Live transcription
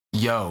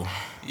Yo,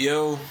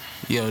 Yo,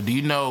 do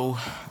you know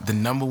the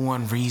number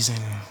one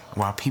reason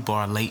why people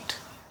are late?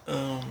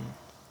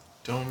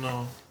 don't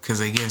know. Cause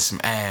they getting some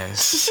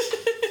ass.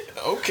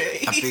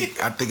 Okay.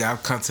 I think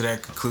I've come to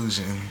that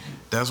conclusion.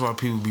 That's why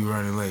people be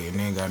running late and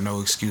they ain't got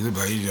no excuse. They be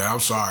like, yeah, I'm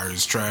sorry,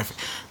 it's traffic.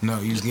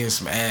 No, you was getting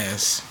some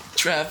ass.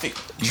 Traffic,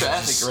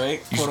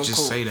 right? You should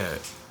just say that.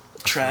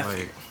 Traffic.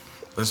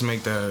 Like, let's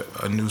make that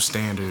a new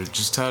standard.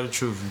 Just tell the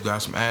truth. You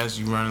got some ass,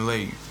 you running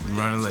late. You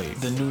running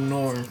late. The new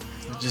norm,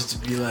 just to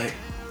be like,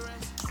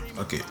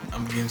 Okay.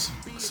 I'm getting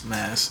some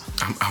ass.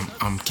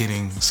 I'm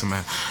getting some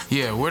ass.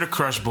 Yeah, we're the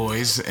Crush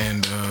Boys,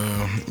 and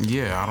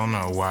I don't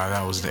know why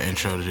that was the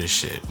intro to this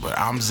shit. But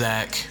I'm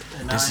Zach.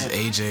 And this is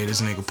AJ.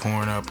 This nigga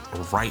pouring up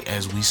right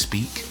as we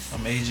speak.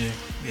 I'm AJ.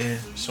 Yeah,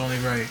 it's only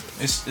right.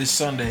 It's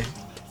Sunday.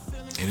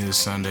 It is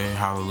Sunday.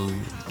 Hallelujah.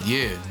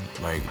 Yeah,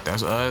 like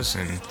that's us,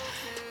 and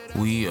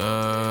we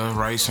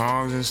write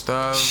songs and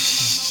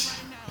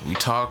stuff. We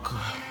talk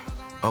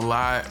a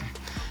lot.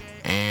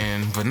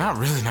 But not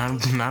really, not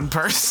in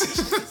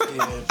person.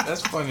 Yeah,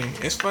 that's funny.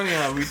 It's funny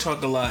how we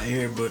talk a lot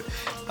here, but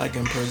like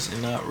in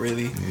person, not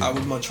really. Yeah. I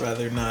would much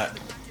rather not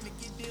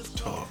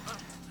talk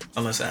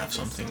unless I have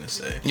something to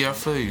say. Yeah, I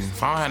feel you.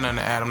 If I don't have nothing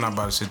to add, I'm not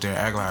about to sit there and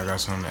act like I got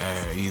something to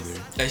add either.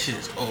 That shit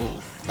is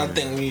old. Yeah. I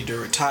think we need to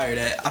retire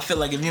that. I feel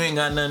like if you ain't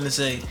got nothing to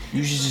say,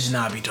 you should just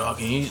not be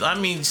talking.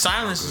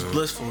 Silence is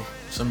blissful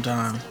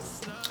sometimes.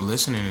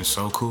 Listening is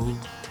so cool.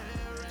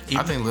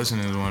 I think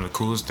listening is one of the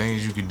coolest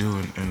things you could do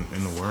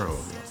in the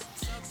world.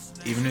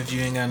 Even if you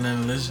ain't got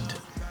nothing to listen to.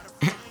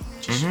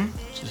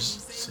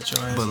 Just sit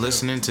your ass But down.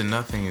 listening to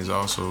nothing is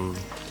also...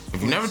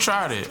 If you never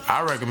tried it,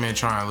 I recommend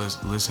trying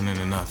listening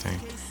to nothing.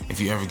 If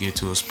you ever get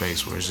to a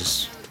space where it's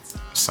just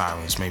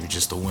silence, maybe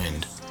just the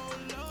wind.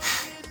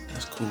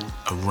 That's cool.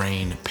 A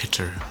rain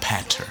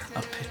pitter-patter.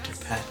 A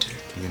pitter-patter.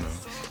 You know.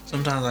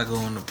 Sometimes I go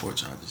on the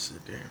porch and I just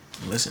sit there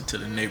and listen to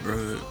the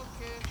neighborhood.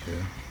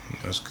 Yeah,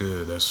 that's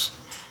good.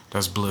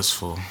 That's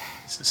blissful.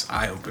 It's just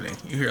eye-opening.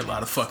 You hear a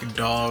lot of fucking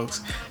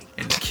dogs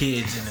and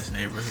kids in this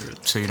neighborhood.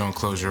 So you don't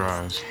close your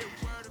eyes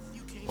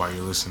while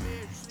you're listening.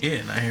 Yeah,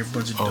 and I hear a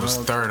bunch of dogs. Oh,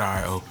 it's third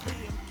eye open.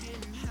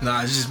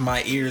 Nah, it's just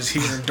my ears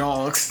hearing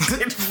dogs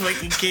and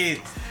fucking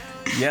kids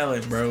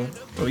yelling, bro.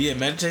 Oh yeah,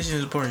 meditation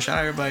is important. Shout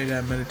out everybody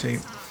that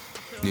meditate.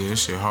 Yeah,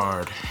 this shit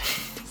hard.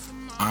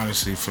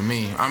 Honestly, for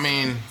me. I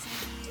mean,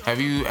 have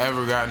you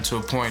ever gotten to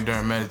a point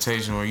during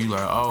meditation where you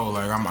like, oh,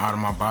 like I'm out of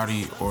my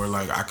body, or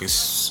like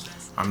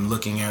I'm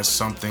looking at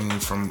something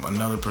from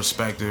another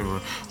perspective or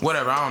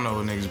whatever? I don't know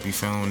what niggas be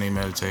feeling when they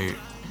meditate.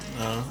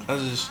 No,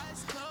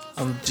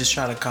 I'm just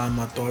trying to calm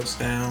my thoughts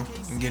down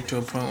and get to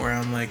a point where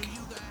I'm like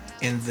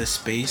in the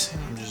space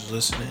and I'm just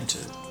listening to.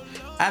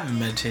 I haven't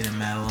meditated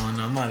mad long.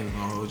 I'm not even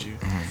gonna hold you.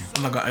 Mm-hmm.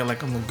 I'm not gonna act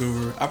like I'm a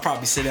guru. I'll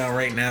probably sit down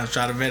right now and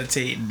try to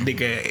meditate.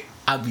 Nigga,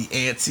 I'll be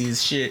antsy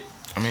as shit.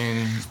 I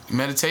mean,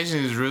 meditation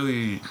is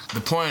really,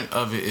 the point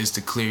of it is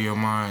to clear your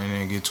mind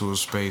and get to a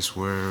space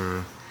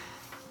where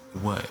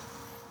what?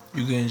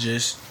 You can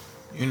just,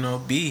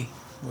 be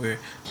where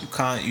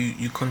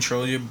you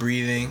control your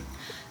breathing.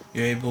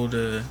 You're able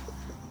to,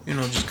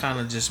 just kind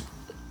of just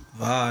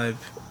vibe.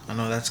 I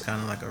know that's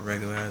kind of like a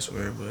regular ass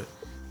word, but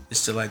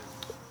it's to like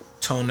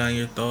tone down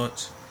your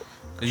thoughts.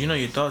 Cause your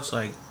thoughts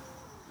like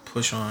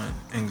push on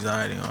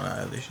anxiety and all that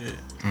other shit.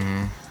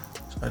 Mm-hmm.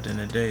 So at the end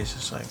of the day, it's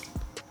just like,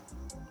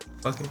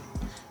 fuck it.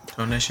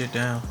 Tone that shit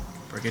down.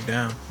 Break it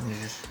down. And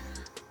you're just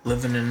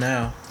living in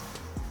now.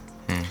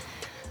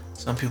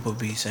 Some people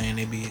be saying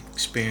they be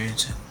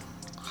experiencing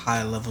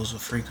high levels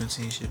of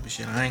frequency and shit, but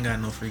shit, I ain't got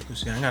no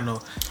frequency. I ain't got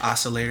no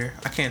oscillator.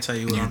 I can't tell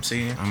you what I'm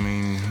seeing. I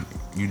mean,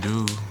 you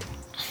do,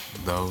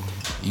 though.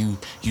 You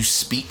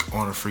speak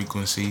on a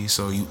frequency,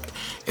 so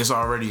it's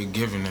already a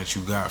given that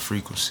you got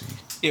frequency.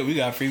 Yeah, we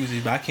got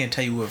frequency, but I can't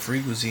tell you what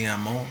frequency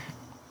I'm on.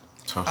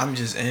 So, I'm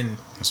just in.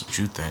 That's what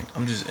you think.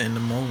 I'm just in the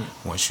moment.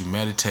 Once you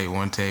meditate,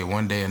 one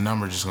day a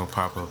number just gonna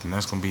pop up, and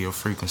that's gonna be your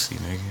frequency,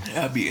 nigga.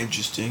 That'd be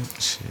interesting.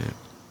 Shit.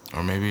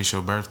 Or maybe it's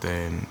your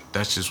birthday, and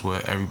that's just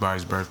what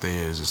everybody's birthday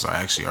is. It's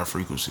actually our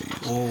frequencies.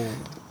 Whoa.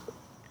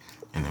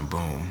 And then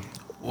boom.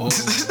 Whoa.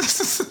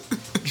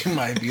 You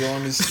might be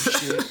on this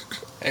shit.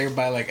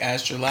 Everybody like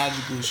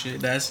astrological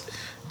shit. That's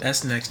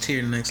next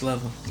tier, next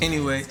level.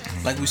 Anyway,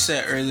 like we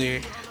said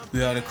earlier,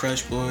 we are the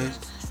Crush Boys.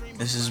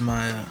 This is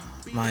my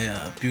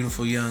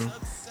beautiful young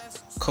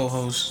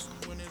co-host.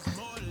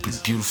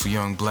 Beautiful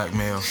young black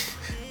male.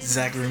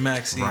 Zachary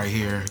Maxey. Right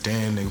here.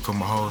 Damn, nigga put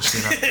my whole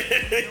shit up.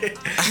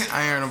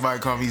 I ain't heard nobody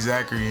call me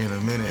Zachary in a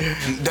minute.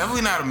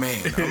 Definitely not a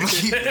man. I'm gonna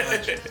keep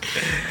it.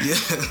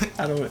 Yeah.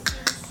 I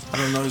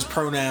don't know his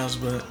pronouns,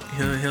 but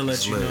he'll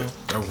let you know.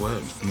 Or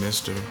what,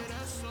 Mister?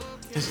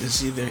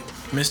 It's either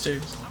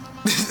Mister.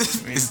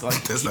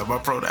 That's not my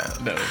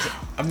pronoun. No,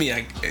 I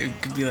mean,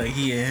 it could be like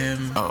he and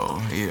him.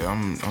 Oh yeah,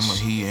 I'm a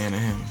he and a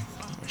him.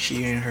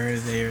 She and her,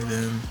 they or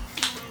them.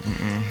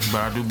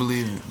 But I do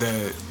believe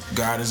that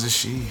God is a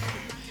she.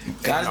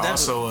 God is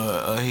also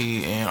a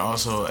he, and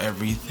also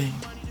everything.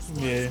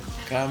 Yeah,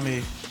 got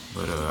me.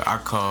 But I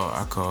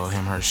call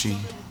him her she.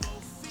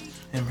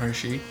 Him her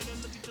she.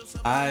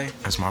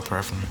 That's my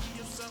preference.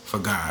 for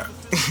God.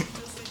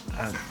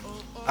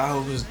 I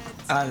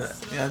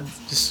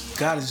just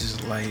God is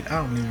just light.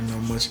 I don't even know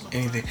much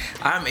anything.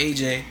 I'm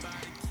AJ.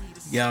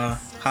 Y'all,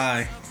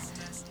 hi.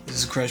 This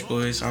is Crush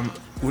Boys.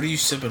 What are you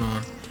sipping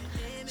on?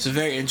 It's a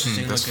very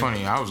interesting. That's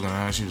funny. I was gonna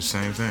ask you the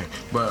same thing,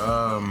 but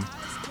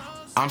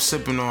I'm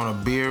sipping on a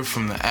beer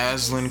from the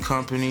Aslan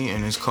Company,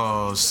 and it's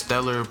called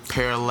Stellar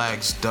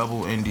Parallax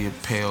Double India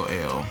Pale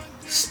Ale.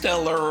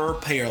 Stellar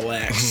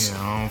Parallax.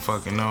 Yeah, I don't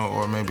fucking know,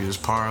 or maybe it's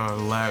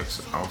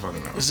Parallax. I don't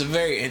fucking know. It's a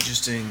very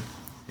interesting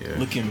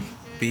looking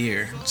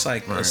beer. It's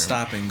like a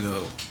stop and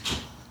go.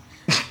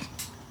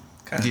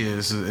 Yeah,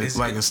 it's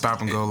like a stop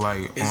and go,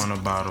 like on a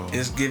bottle.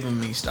 It's giving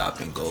me stop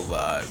and go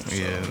vibes. So.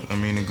 Yeah, I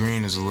mean the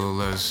green is a little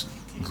less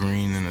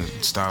green than a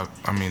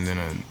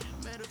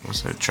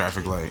what's that,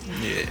 traffic light.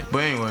 Yeah.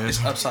 But anyways,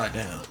 it's upside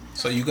down.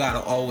 So you gotta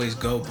always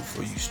go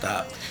before you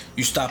stop.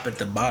 You stop at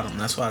the bottom.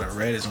 That's why the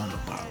red is on the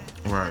bottom.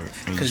 Right.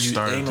 Because you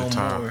start at the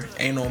top.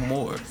 Ain't no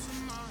more.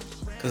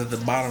 Because at the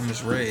bottom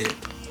is red.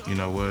 You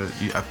know what?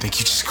 I think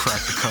you just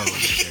cracked the color.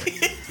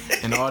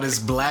 And all this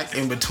black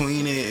in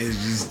between it is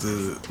just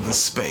the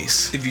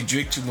space. If you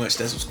drink too much,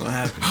 that's what's gonna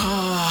happen.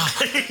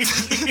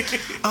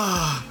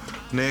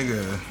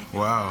 Nigga.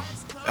 Wow.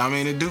 I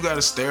mean, it do got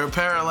a stare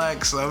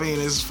parallax. I mean,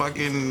 it's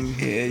fucking...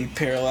 Yeah, you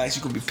parallax.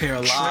 You could be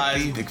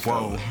paralyzed. Trippy.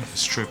 Whoa.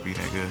 It's trippy,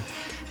 nigga.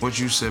 What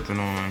you sipping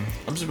on?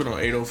 I'm sipping on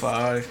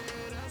 805.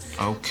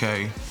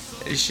 Okay.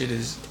 This shit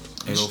is...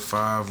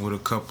 805 with a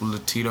couple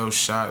of Tito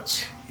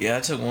shots. Yeah,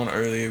 I took one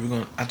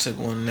earlier. I took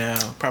one now.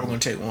 Probably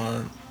gonna take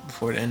one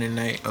before the end of the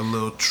night. A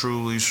little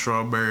Truly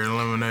strawberry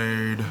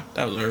lemonade.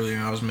 That was earlier.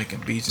 I was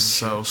making beats and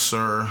so,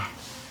 sir.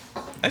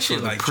 That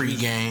shit like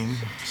pre-game.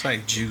 It's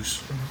like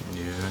juice.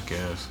 Yeah, I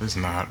guess. It's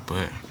not,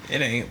 but...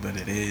 It ain't, but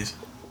it is.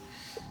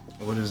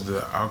 What is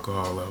the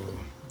alcohol level?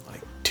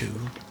 Like 2.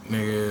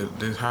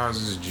 Nigga, how is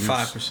this juice?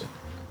 5%.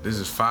 This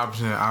is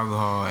 5%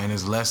 alcohol and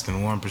it's less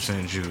than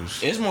 1%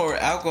 juice. It's more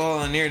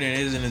alcohol in there than it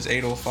is in this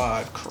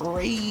 805.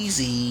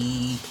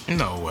 Crazy.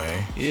 No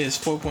way. Yeah, it's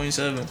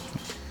 4.7.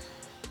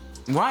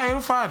 Why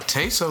 805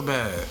 taste so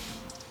bad?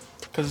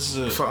 Cause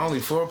for only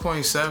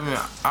 4.7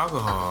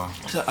 alcohol.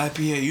 It's an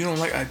IPA. You don't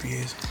like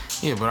IPAs.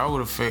 Yeah, but I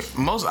would have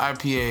most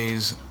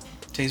IPAs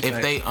taste if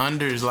back. they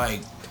unders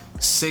like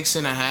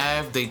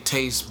 6.5, they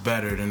taste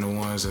better than the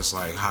ones that's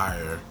like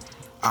higher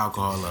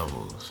alcohol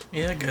levels.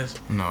 Yeah, I guess.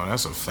 No,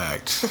 that's a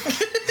fact.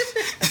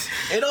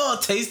 It all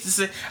tastes the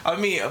same. I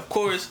mean, of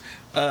course,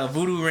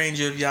 Voodoo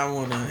Ranger, if y'all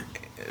wanna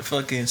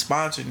fucking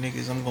sponsor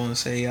niggas, I'm gonna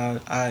say y'all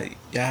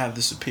have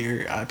the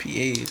superior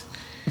IPAs.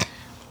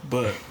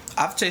 But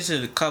I've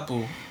tasted a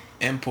couple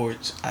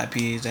imports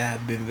IPAs that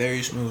have been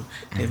very smooth.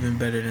 They've been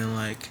better than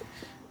like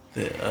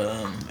the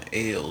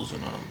ales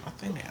and I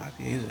think the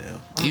IPAs are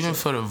ale. Even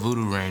for the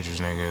Voodoo Rangers,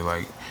 nigga,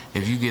 like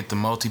if you get the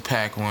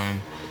multi-pack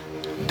one,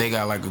 they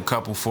got like a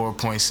couple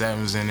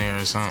 4.7s in there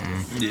or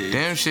something. Yeah.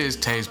 Them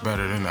shits taste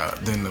better than the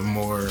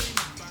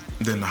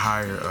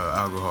higher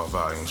alcohol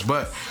volumes.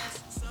 But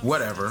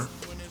whatever.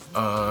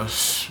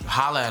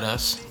 Holla at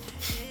us,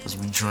 cause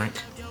we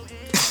drink.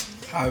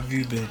 How have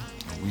you been?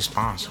 We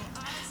sponsor.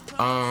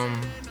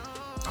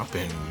 I've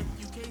been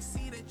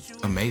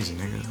amazing,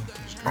 nigga.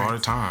 All the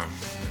time.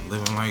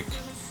 Living like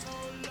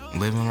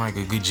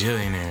a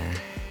gajillionaire.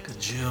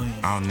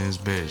 Gajillion. Out in this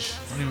bitch.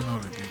 I don't even know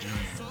what a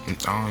gajillion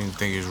is. I don't even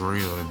think it's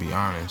real, to be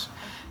honest.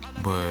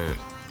 But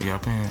yeah,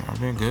 I've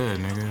been good,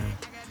 nigga.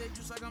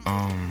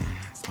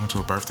 Went to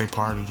a birthday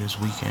party this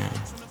weekend.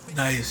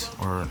 Nice.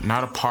 Or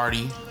not a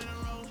party.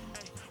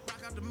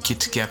 Get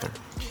together.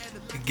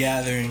 A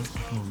gathering.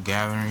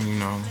 You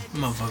know.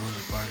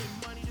 Motherfuckers a party.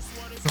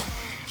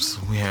 So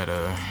we had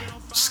a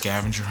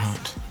scavenger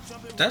hunt.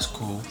 That's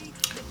cool.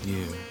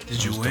 Yeah.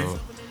 Did you win? Dope.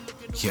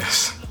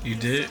 Yes. You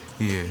did?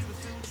 Yeah.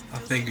 I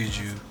figured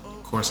you.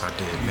 Of course I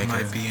did. You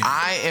might be in.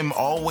 I am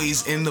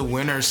always in the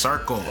winner's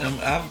circle.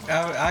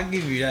 I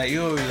give you that.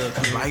 You always up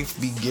here. Life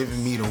be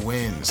giving me the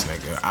wins,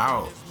 nigga.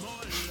 Out.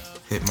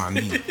 Hit my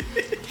knee,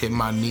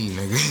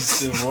 nigga.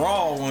 The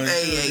raw one.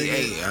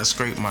 Hey, I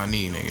scraped my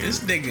knee, nigga.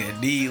 This nigga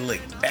knee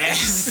look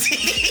nasty.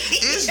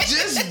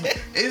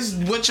 It's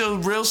what your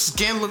real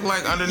skin look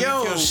like underneath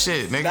your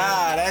shit, nigga.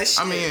 Nah, that shit.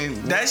 I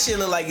mean, that shit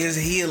look like it's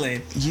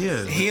healing.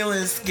 Yeah.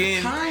 Healing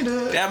skin.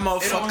 Kinda. That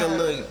motherfucker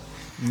look.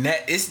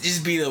 It's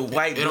just be the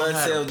white blood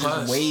cell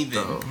just waving.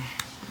 Though.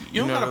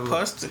 You don't got a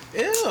pus.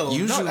 Ew.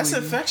 Usually, no, that's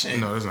infection.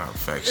 No, it's not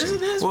infection. Yes,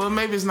 it is. Well,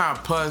 maybe it's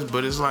not pus,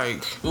 but it's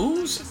like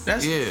ooze.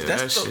 That's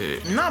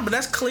shit. Nah, but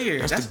that's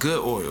clear. That's the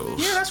good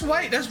oils. Yeah, that's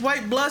white. That's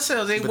white blood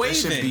cells. They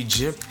waving. That should be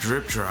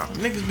drip drop.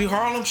 Niggas be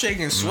Harlem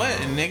shaking,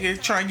 sweating. Nigga,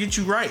 try to get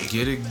you right.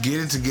 Get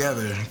it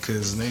together,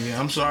 cause nigga,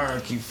 I'm sorry I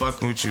keep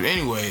fucking with you.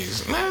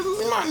 Anyways, man,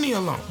 leave my knee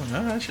alone.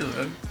 Nah, that shit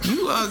ugly.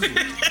 You ugly.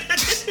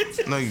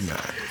 No, you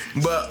not.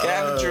 But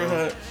scavenger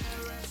hunt.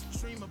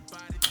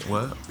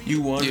 What?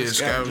 You won. Yeah,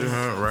 scavenger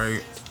hunt,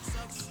 right?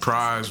 The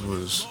prize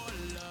was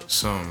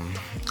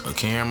a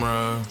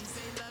camera,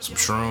 some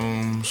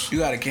shrooms. You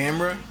got a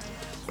camera?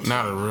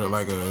 Not a real,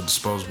 like a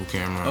disposable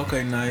camera.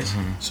 Okay, nice.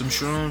 Some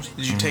shrooms.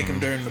 Did you take them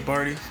during the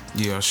party?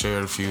 Yeah, I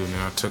shared a few, and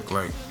then I took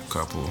like a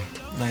couple.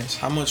 Nice.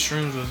 How much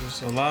shrooms was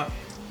this? A lot?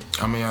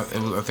 I mean, I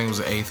think it was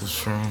an eighth of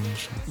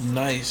shrooms.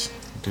 Nice.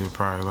 Did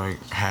probably like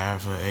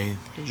half an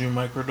eighth. Did you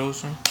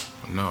microdose them?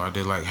 No, I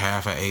did like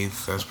half an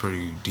eighth. That's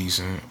pretty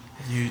decent.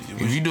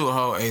 If you do a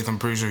whole eighth, I'm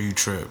pretty sure you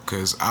trip.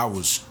 Cause I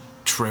was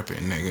tripping,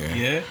 nigga.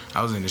 Yeah?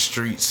 I was in the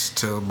streets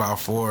till about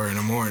 4 in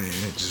the morning,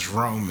 just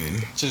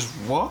roaming. Just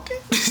walking?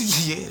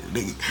 Yeah,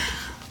 nigga.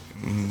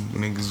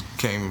 Niggas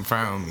came and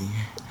found me.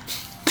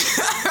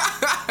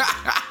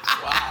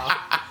 Wow.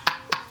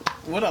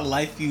 What a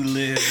life you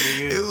live,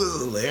 nigga. It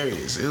was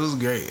hilarious. It was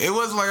great. It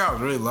wasn't like I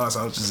was really lost.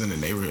 I was just in the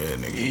neighborhood,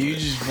 nigga. Yeah, you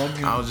just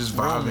fucking I was just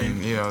vibing.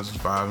 roaming. Yeah, I was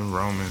just vibing,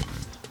 roaming.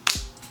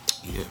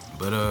 Yeah,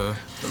 but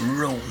The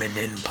Roman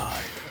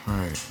Empire.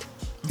 right.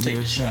 Take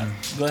a shot.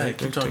 Go ahead,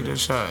 keep Take talking. that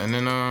shot. And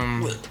then I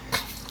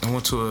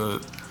went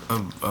to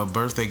a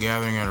birthday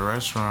gathering at a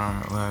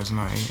restaurant last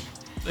night.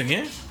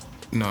 Again?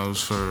 No, it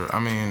was for. I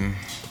mean,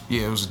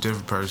 yeah, it was a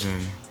different person.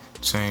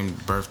 Same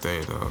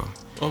birthday though.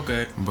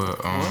 Okay.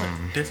 But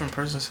What? Different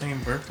person,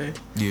 same birthday?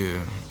 yeah,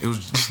 it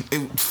was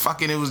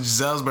it was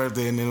Giselle's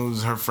birthday, and then it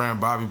was her friend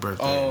Bobby's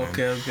birthday. Oh, and,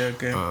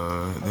 okay.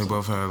 they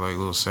both had like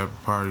little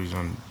separate parties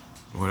on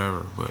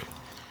whatever, but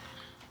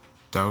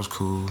that was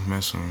cool.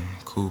 Met some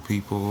cool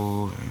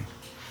people and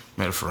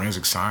met a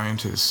forensic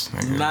scientist.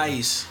 Nigga.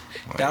 Nice.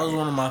 Like, That was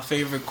one of my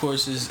favorite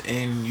courses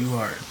in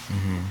UHart.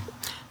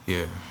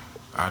 Yeah,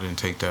 I didn't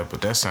take that,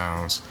 but that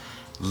sounds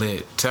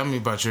lit. Tell me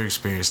about your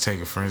experience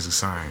taking forensic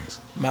science.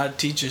 My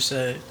teacher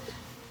said,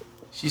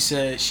 she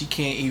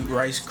can't eat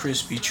Rice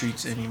Krispie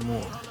treats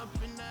anymore.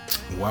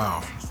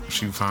 Wow,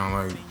 she found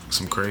like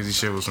some crazy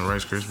shit with some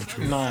Rice Krispie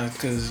treats. Nah,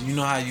 because you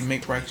know how you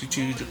make Rice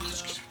Krispie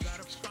treats?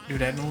 Do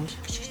that noise?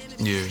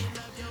 Yeah.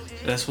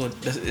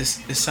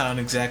 It sounds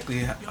exactly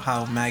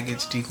how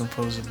maggots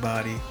decompose a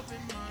body.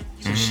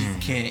 So she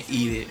can't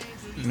eat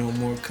it no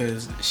more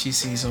because she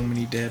sees so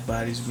many dead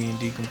bodies being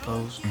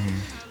decomposed.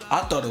 I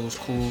thought it was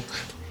cool.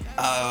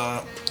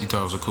 You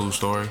thought it was a cool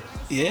story?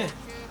 Yeah.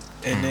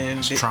 And then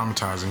It's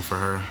traumatizing for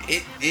her.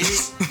 it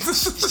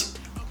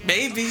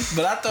maybe,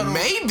 but I thought it was,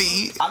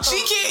 Maybe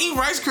she can't eat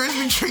Rice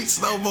Krispie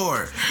treats no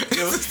more.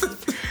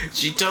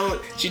 she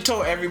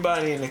told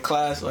everybody in the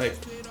class, like,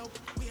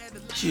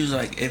 she was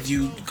like, if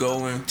you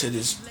go into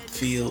this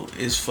field,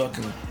 it's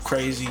fucking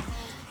crazy,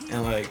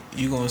 and like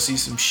you gonna see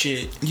some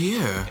shit.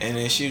 Yeah. And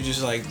then she was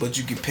just like, but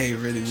you get paid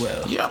really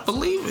well. Yeah, I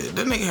believe it.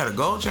 That nigga had a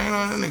gold chain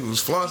on. That nigga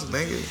was flossing,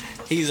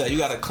 nigga. He's like, you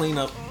gotta clean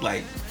up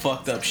like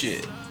fucked up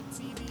shit.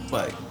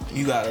 Like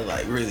you gotta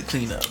like really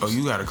clean up. Oh,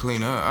 you gotta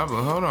clean up.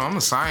 Hold on, I'm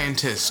a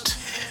scientist.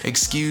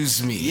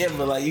 Excuse me. Yeah,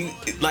 but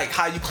like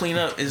how you clean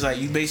up is like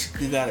you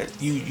basically gotta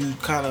you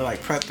kind of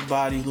like prep the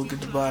body, look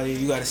at the body.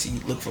 You gotta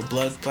look for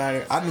blood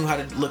splatter. I knew how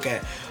to look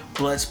at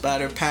blood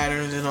splatter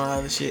patterns and all that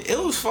other shit. It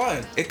was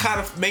fun. It kind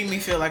of made me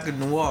feel like a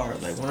noir,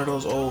 like one of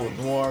those old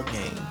noir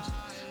games.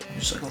 I'm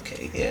just like,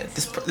 okay, yeah,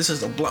 this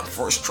is a blunt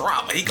force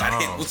trauma. He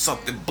got hit with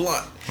something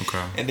blunt.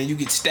 Okay. And then you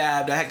get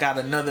stabbed. I got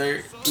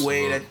another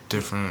way that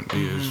different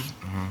is.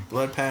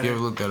 blood pattern. You ever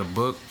looked at a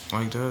book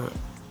like that?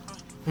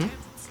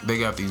 They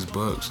got these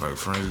books, like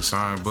forensic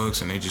science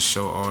books, and they just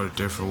show all the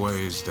different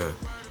ways that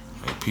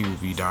like people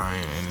be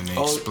dying, and then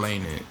they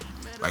explain it,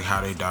 like how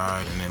they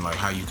died, and then like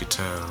how you could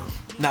tell.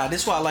 Nah,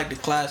 this is why I like the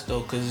class though,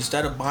 because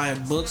instead of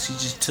buying books, he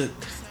just took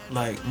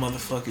like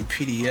motherfucking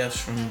PDFs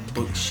from the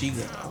books she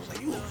got. I was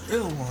like, you a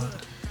real one.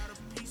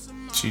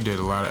 She did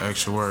a lot of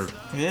extra work.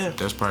 Yeah.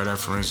 That's probably that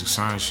forensic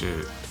science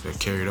shit that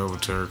carried over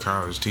to her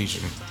college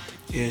teaching.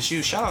 Yeah, she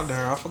was, shout out to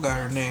her. I forgot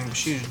her name, but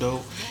she was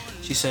dope.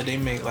 She said they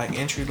make like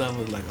entry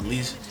level like at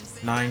least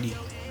 90.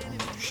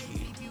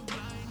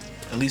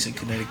 At least in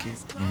Connecticut,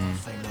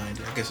 like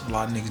 90. I guess a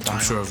lot of niggas dying.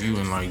 I'm sure if you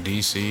in like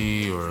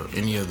DC or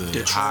any of the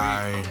Detroit.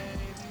 high,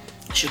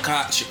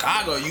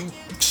 Chicago, you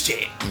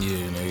shit.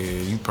 yeah,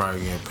 nigga, you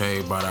probably getting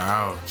paid by the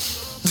hour.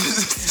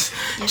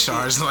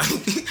 Charge like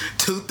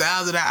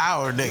 $2,000 an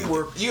hour,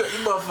 nigga. You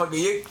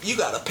motherfucker, you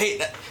gotta pay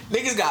that.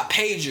 Niggas got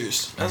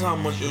pagers. That's how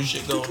much your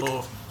shit going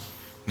on.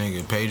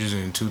 Nigga, pages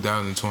in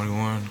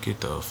 2021.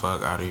 Get the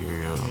fuck out of here,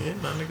 yo. Yeah,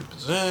 my nigga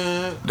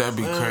percent. That'd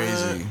be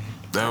crazy.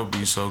 That would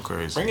be so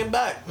crazy. Bring it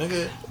back,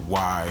 nigga.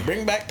 Why?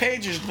 Bring back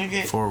pagers,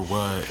 nigga. For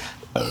what?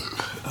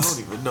 I don't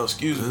even know.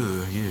 Excuse me.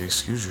 Ugh, yeah,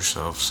 excuse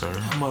yourself, sir.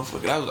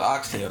 Motherfucker, that was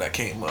oxtail that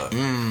came up.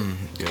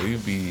 Yeah, you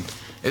be.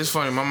 It's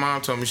funny. My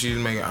mom told me she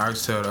was making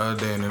oxtail the other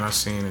day, and then I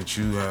seen that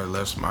you had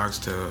left some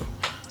oxtail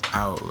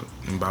out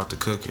and about to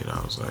cook it.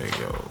 I was like,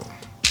 yo,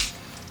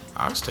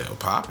 oxtail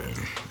popping.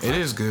 It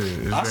is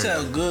good. It's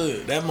Oxtail very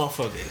good. That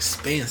motherfucker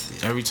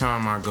expensive. Every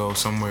time I go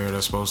somewhere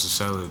that's supposed to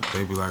sell it,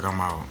 they be like,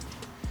 I'm out.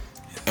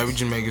 Every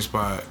Jamaican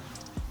spot,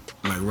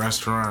 like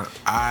restaurant,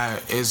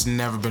 it's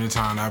never been a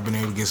time I've been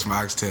able to get some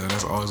oxtail.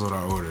 That's always what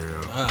I order,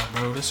 yo.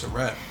 Bro, this a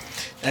wrap.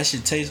 That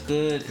shit tastes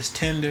good. It's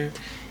tender.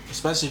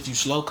 Especially if you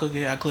slow cook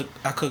it. I cook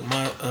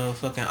my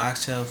fucking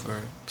oxtail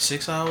for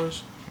 6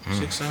 hours.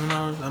 6-7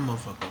 hours. That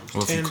motherfucker was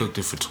Well, if you tender. cooked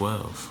it for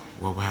 12,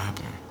 what would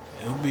happen?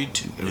 It would be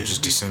too. It would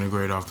just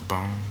disintegrate off the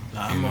bone.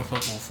 Nah, that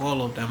motherfucker will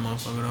fall off that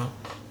motherfucker though.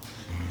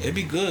 It'd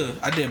be good.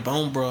 I did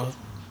bone broth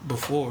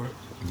before.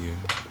 Yeah.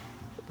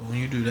 But when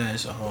you do that,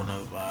 it's a whole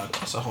nother vibe.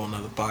 That's a whole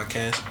nother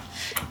podcast.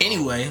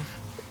 Anyway.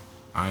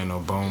 I didn't know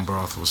bone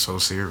broth was so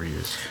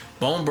serious.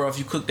 Bone broth,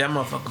 you cook that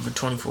motherfucker for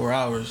 24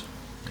 hours.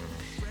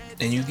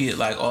 And you get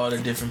like all the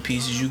different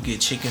pieces. You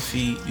get chicken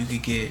feet. You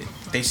could get,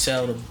 they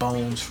sell the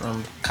bones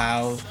from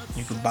cows.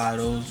 You could buy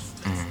those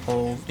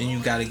whole. Then you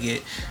gotta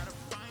get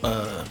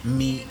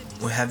meat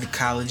with heavy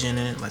collagen in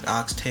it, like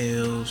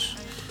oxtails,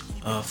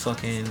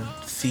 fucking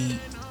feet,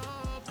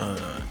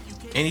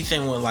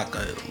 anything with like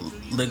a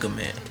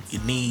ligament,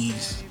 your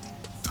knees.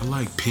 I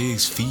like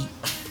pig's feet.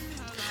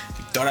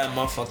 Throw that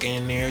motherfucker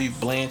in there, you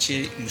blanch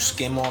it, you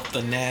skim off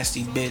the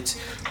nasty bits,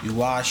 you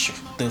wash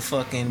the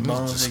fucking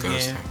bones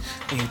again,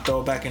 and you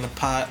throw it back in the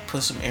pot,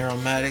 put some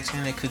aromatics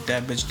in it, cook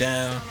that bitch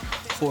down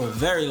for a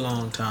very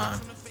long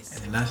time.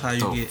 And then that's how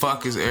you get. The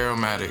fuck is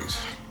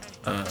aromatics?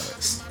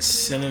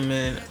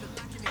 Cinnamon,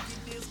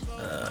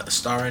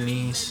 star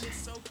anise.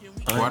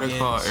 Why they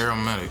call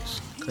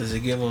aromatics? Because they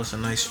give us a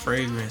nice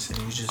fragrance and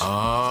you just...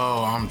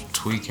 Oh, I'm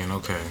tweaking,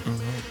 okay.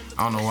 Mm-hmm.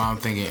 I don't know why I'm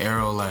thinking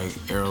like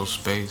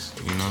aerospace,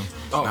 you know?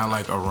 Oh. Not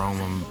like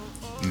aroma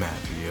map,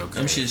 yeah, okay.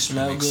 Them shit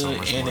smell good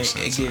and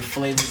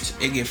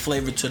it get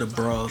flavor to the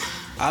broth.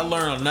 I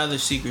learned another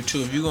secret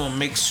too. If you're gonna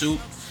make soup,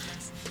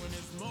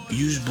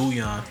 use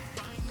bouillon.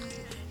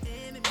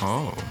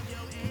 Oh,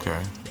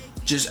 okay.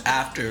 Just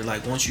after,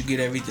 like once you get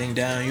everything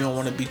down, you don't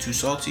want to be too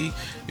salty.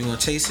 You're gonna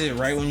taste it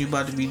right when you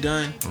about to be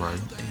done. Right.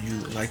 And you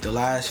like the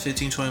last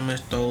 15-20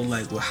 minutes throw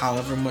like with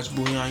however much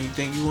bouillon you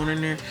think you want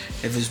in there.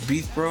 If it's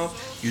beef broth,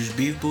 use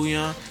beef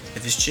bouillon.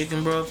 If it's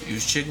chicken broth,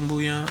 use chicken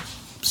bouillon.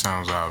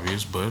 Sounds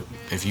obvious, but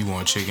if you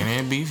want chicken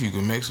and beef, you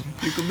can mix them.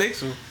 You can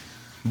mix them.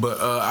 But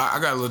I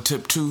got a little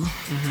tip too.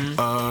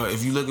 Mm-hmm.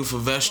 If you're looking for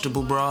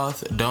vegetable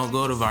broth, don't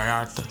go to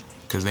Vallarta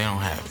because they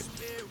don't have it.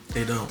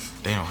 They don't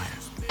have it.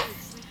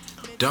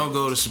 Don't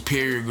go to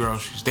Superior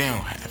Groceries. They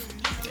don't have it.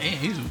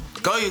 Damn,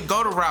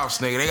 Go to Ralph's,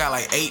 nigga. They got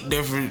like 8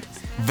 different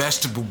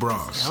vegetable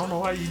broths. I don't know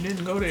why you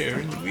didn't go there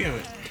in the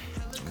beginning.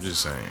 I'm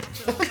just saying.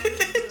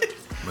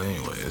 But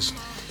anyways,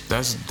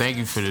 thank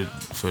you for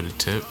the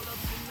tip.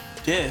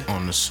 Yeah.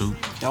 On the soup.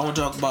 Y'all want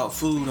to talk about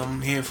food? I'm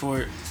here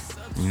for it.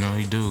 You know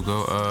he do.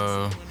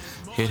 Go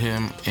hit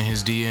him in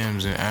his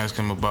DMs and ask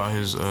him about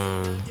his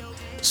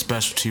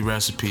specialty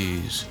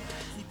recipes.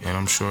 And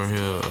I'm sure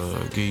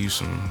he'll give you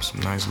some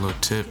nice little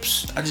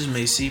tips. I just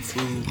made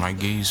seafood. Might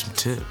give you some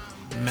tip.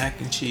 Mac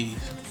and cheese.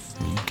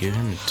 You give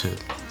him a tip.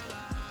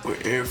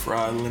 With air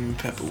fried lemon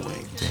pepper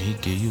wings. Then he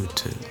give you a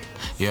tip.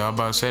 Yeah, I'm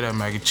about to say that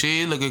mac and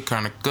cheese looking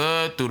kind of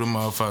good through the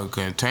motherfucking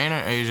container.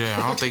 AJ,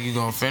 I don't think you're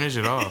going to finish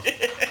it off.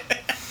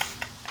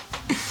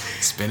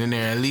 It's been in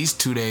there at least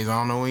 2 days. I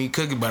don't know when you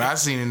cook it, but I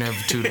seen it in there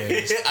for 2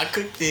 days. I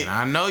cooked it. And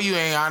I know you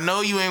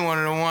ain't one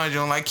of the ones you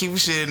don't like keeping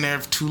shit in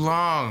there for too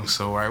long.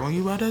 So right when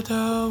you about to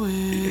throw it,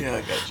 yeah,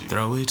 I got you.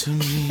 Throw it to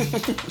me.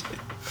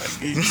 I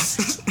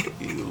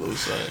give you a little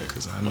sign.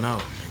 Cause I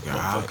know,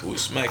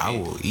 nigga, I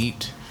will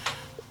eat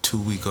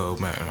 2-week-old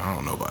man. I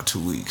don't know about 2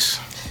 weeks.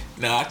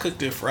 Now I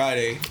cooked it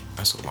Friday.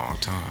 That's a long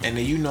time. And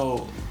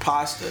then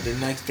pasta the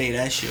next day,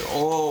 that shit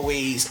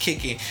always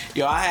kicking.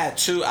 Yo,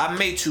 I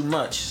made too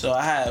much. So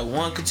I had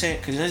one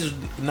container, cause this is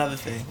another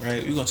thing,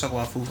 right? We're gonna talk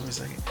about food for a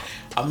second.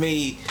 I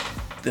made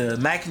the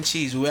mac and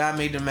cheese. The way I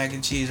made the mac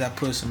and cheese, I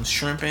put some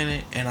shrimp in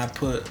it and I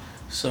put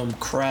some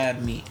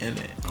crab meat in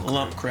it. Okay.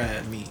 Lump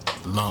crab meat.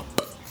 Lump.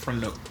 From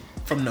the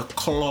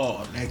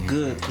claw. That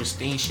good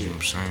pristine shit. You know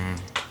what I'm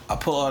saying? I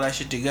put all that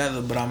shit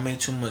together, but I made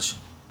too much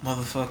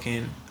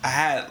motherfucking. I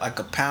had like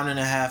 1.5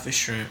 pounds of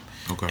shrimp.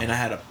 Okay. And I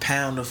had 1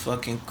 pound of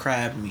fucking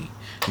crab meat.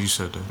 You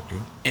said that,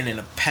 yeah. And then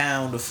 1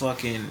 pound of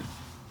fucking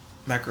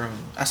macaroni.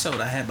 I said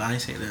what I had, but I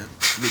didn't say that.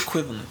 The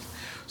equivalent.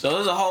 So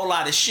there's a whole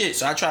lot of shit.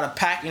 So I tried to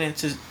pack it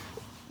into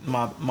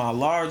my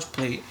large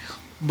plate,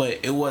 but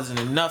it wasn't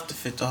enough to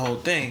fit the whole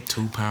thing.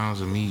 2 pounds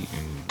of meat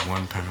and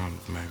 1 pound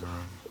of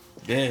macaroni.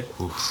 Yeah.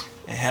 Oof.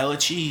 And hella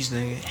cheese,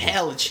 nigga.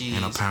 Hella cheese.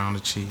 And 1 pound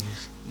of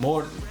cheese.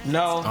 More than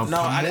a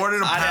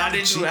pound of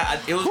cheese.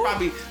 It was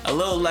probably a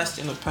little less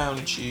than 1 pound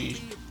of cheese.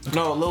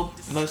 No, a little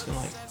less than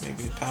like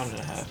maybe 1.5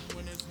 pounds.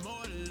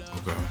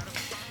 Okay.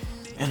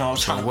 And I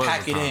was trying to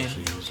pack it in,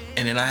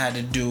 and then I had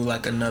to do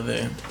like a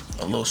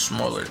little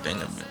smaller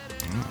thing of it.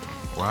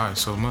 Why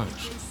so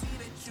much?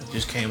 It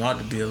just came out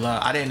to be a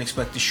lot. I didn't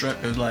expect the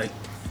shrimp to like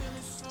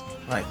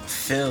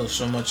fill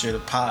so much of the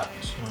pot.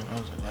 So I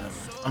was like, whatever.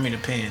 I mean the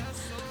pan.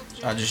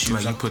 So I just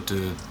used. Like you put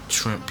the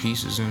shrimp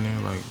pieces in there,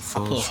 like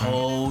full I put shrimp?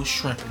 whole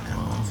shrimp in that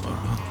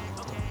motherfucker. Wow.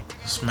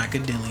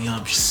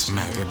 Smackadilliumptious.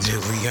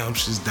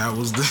 Smackadilliumptious.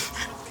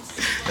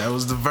 That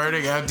was the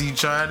verdict after you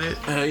tried it?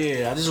 Hell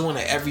yeah. I just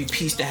wanted every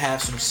piece to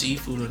have some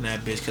seafood in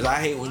that bitch. Because I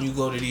hate when you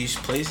go to these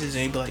places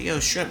and they be like,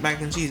 yo, shrimp,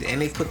 mac and cheese. And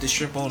they put the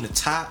shrimp on the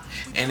top.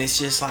 And it's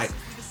just like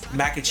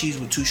mac and cheese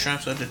with 2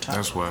 shrimps at the top.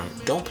 That's why.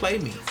 Don't play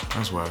me.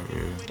 That's why,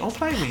 yeah. Don't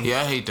play me.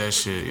 Yeah, I hate that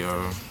shit,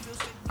 yo.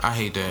 I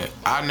hate that.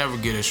 I never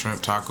get a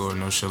shrimp taco or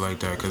no shit like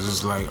that. Because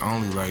it's like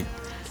only like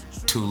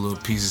 2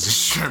 little pieces of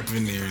shrimp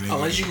in there. Nigga.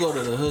 Unless you go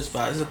to the hood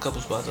spot, there's a couple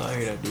spots out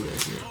here that do that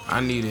shit. I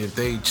need it. If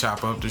they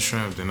chop up the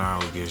shrimp, then I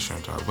would get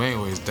shrimp top. But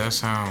anyways, that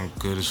sound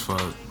good as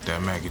fuck.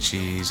 That mac and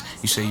cheese.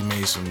 You say you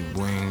made some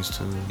wings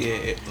too.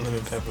 Yeah,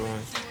 lemon pepper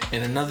wings.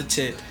 And another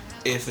tip: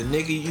 if a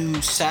nigga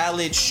use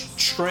salad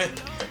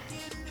shrimp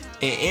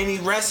in any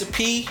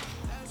recipe,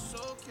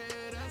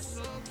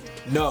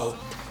 no.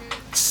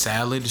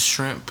 Salad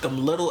shrimp.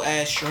 Them little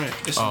ass shrimp.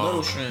 It's a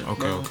little shrimp.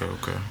 Okay, bro.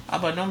 okay.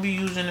 But don't be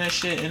using that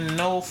shit in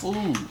no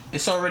food.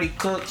 It's already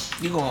cooked.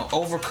 You gonna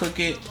overcook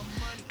it.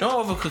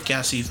 Don't overcook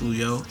your seafood,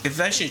 yo. If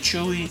that shit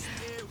chewy.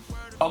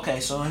 Okay,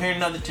 so here's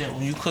another tip.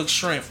 When you cook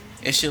shrimp,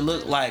 it should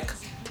look like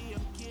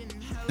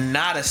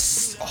not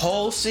a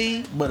whole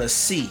C, but a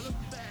C.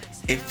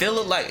 If it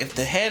look like if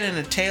the head and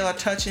the tail are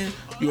touching,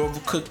 you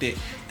overcooked it.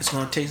 It's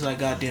gonna taste like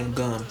goddamn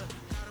gum.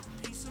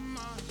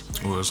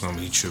 Well, it's gonna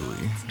be chewy.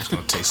 It's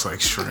gonna taste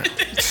like shrimp.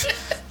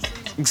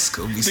 It's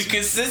gonna be. The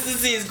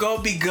consistency is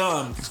gonna be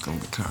gum. It's gonna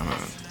be kind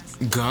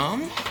of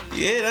gum.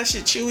 Yeah, that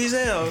shit chewy as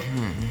hell.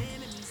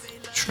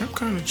 Shrimp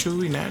kind of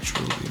chewy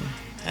naturally.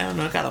 I don't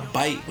know. It got a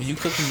bite. When you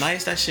cook them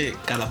nice, that shit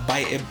got a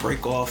bite. It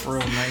break off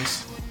real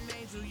nice.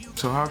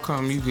 So how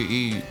come you could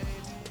eat?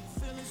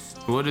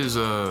 What is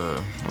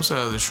what's that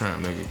other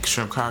shrimp, nigga?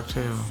 Shrimp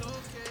cocktail.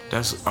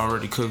 That's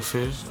already cooked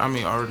fish. I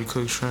mean, already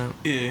cooked shrimp.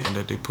 Yeah. And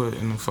that they put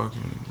in the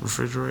fucking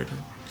refrigerator.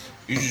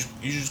 You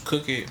just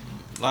cook it.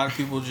 A lot of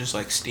people just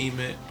like steam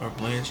it or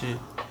blanch it,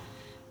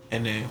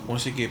 and then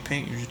once it get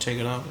pink, you just take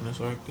it out and it's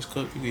like it's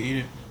cooked. You can eat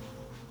it.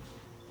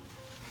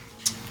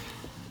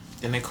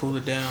 Then they cool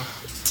it down.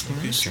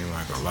 It seems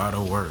like a lot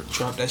of work.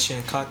 Drop that shit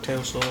in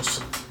cocktail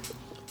sauce.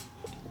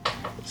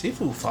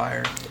 Seafood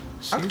fire.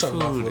 I can talk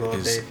about food all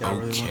day if y'all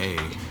really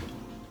want.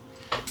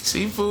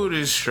 Seafood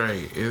is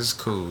straight. It's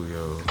cool,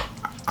 yo.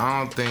 I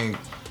don't think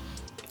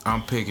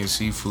I'm picking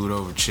seafood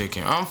over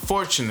chicken.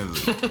 Unfortunately.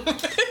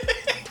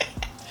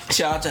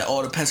 Shout out to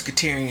all the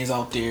pescatarians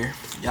out there.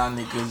 Y'all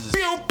niggas.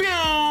 Pew, pew.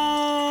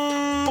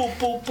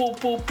 Boop, boop,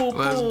 boop, boop,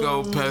 Let's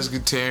go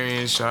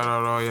pescatarians. Shout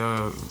out all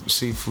y'all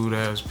seafood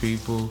ass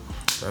people.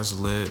 That's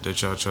lit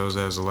that y'all chose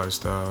as a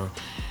lifestyle.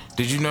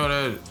 Did you know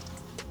that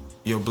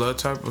your blood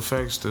type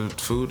affects the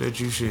food that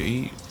you should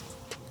eat?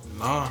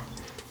 Nah.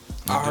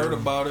 I heard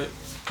about it.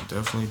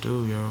 Definitely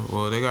do, yo.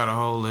 Well, they got a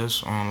whole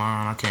list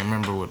online. I can't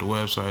remember what the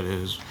website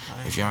is.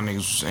 If y'all niggas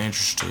was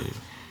interested.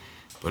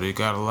 But it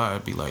got a lot.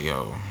 It'd be like,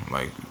 yo,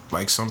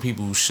 like some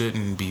people who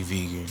shouldn't be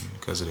vegan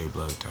because of their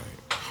blood type.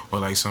 Or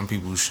like some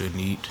people who shouldn't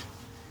eat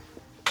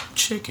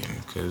chicken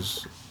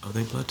because of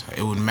their blood type.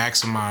 It would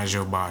maximize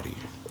your body.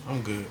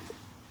 I'm good.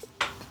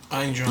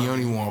 I ain't trying. You don't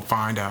even want to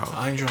find out.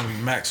 I ain't trying to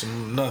be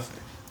maximum nothing.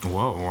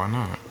 Whoa, why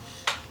not?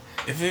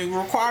 If it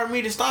required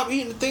me to stop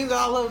eating the things that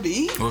I love to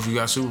eat. What if you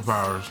got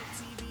superpowers?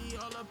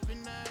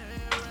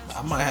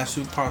 I might have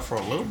superpowers for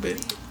a little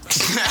bit.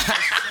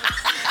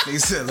 They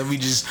said,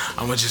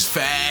 I'ma just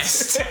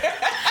fast.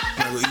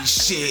 Never eat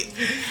shit.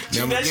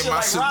 Then I'm gonna get my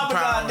like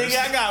superpowers. Nigga,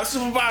 I got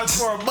superpowers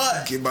for a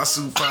butt. Get my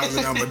superpowers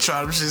and I'm gonna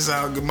try them shits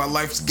out, get my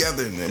life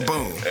together, and then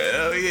boom.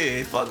 Hell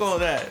yeah, fuck all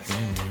that.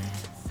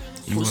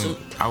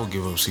 I would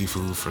give up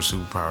seafood for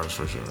superpowers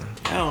for sure.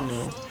 I don't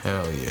know.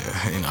 Hell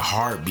yeah. In a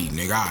heartbeat,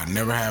 nigga. I'd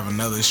never have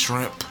another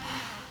shrimp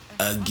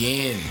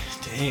again.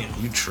 Damn.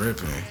 You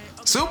tripping.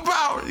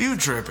 Superpower? You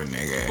tripping,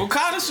 nigga. What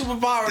kind of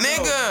superpower,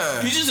 nigga?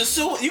 Though? You just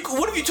assume.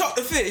 What if you talk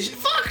to fish?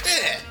 Fuck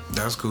that.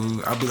 That's cool.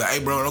 I'll be like,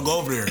 hey, bro, don't go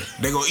over there.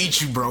 They gonna eat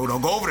you, bro.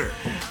 Don't go over there.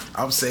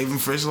 I'm saving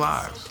fish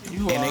lives. They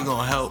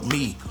gonna help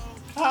me.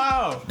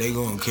 How? They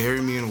gonna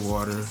carry me in the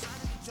water.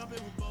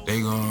 They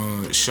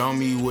gonna show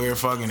me where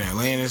fucking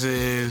Atlantis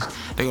is.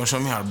 They gonna show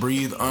me how to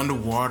breathe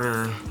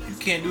underwater. You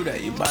can't do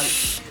that. Your body.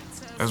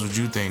 That's what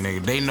you think,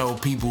 nigga. They know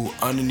people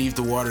underneath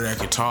the water that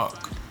can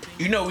talk.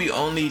 You know we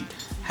only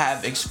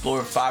have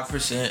explored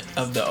 5%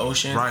 of the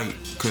ocean. Right,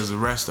 because the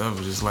rest of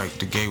it is like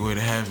the gateway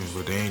to heaven,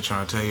 but they ain't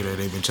trying to tell you that.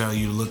 They've been telling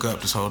you to look up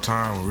this whole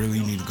time when really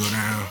you need to go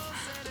down.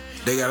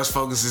 They got us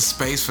focused in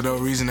space for no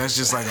reason. That's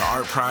just like an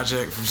art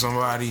project from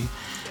somebody.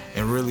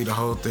 And really the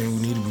whole thing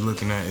we need to be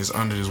looking at is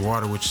under this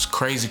water, which is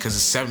crazy because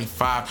it's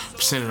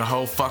 75% of the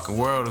whole fucking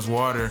world is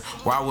water.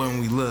 Why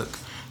wouldn't we look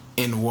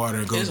in the water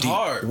and go it's deep?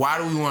 Hard. Why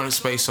do we want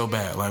space so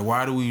bad? Like,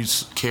 why do we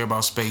care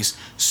about space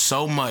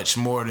so much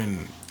more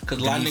than because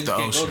a lot of niggas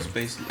can't go to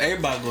space.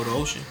 Everybody go to the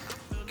ocean.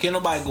 Can't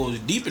nobody go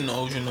deep in the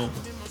ocean no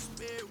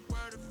more.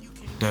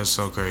 That's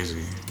so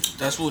crazy.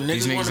 That's what niggas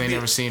These niggas ain't be.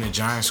 never seen a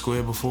giant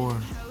squid before.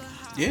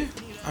 Yeah,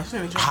 I've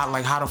seen a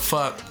giant. How the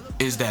fuck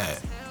is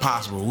that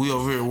possible? We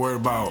over here worried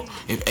about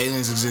if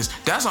aliens exist.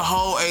 That's a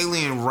whole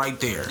alien right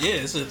there.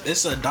 Yeah,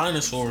 it's a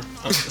dinosaur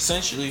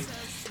essentially.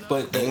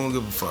 But they won't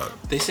give a fuck.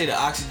 They say the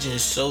oxygen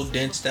is so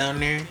dense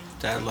down there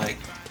that like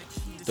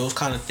those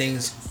kind of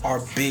things are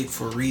big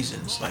for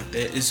reasons. Like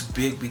that, it's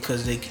big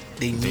because they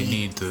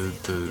need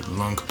the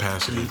lung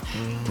capacity,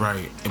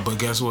 right? But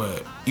guess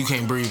what? You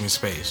can't breathe in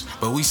space.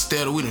 But we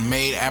done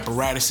made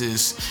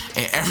apparatuses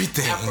and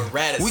everything.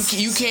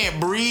 You can't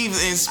breathe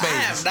in space. I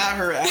have not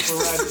heard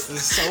apparatus in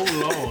so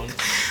long.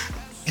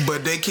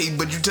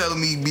 But you telling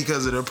me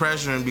because of the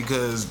pressure and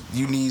because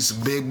you need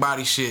some big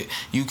body shit,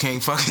 you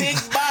can't fucking Big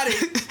body.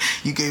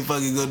 you can't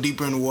fucking go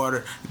deeper in the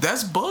water.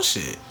 That's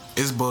bullshit.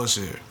 It's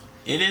bullshit.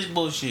 It is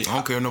bullshit. I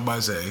don't care what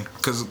nobody say.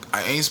 Cause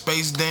I ain't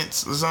space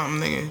dense or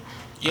something, nigga.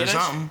 Yeah, or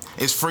something.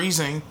 It's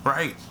freezing,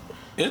 right?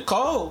 It's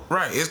cold.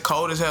 Right, it's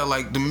cold as hell.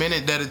 Like the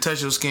minute that it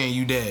touch your skin,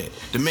 you dead.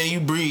 The minute you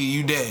breathe,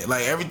 you dead.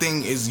 Like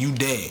everything is you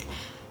dead.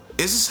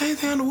 It's the same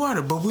thing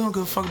underwater, but we don't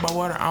give a fuck about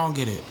water. I don't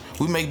get it.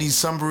 We make these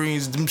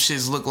submarines, them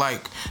shits look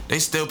like they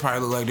still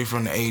probably look like they're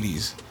from the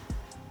 80s.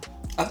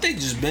 I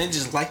think men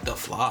just like to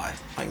fly.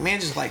 Like men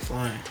just like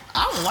flying.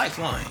 I don't like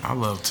flying. I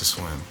love to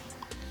swim.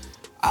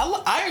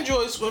 I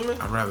enjoy swimming.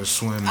 I'd rather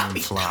swim I than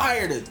be fly.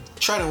 tired of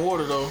treading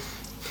water though.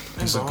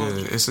 It's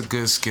a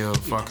good skill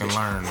to fucking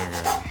learn,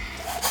 nigga.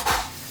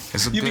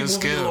 It's a You be good moving your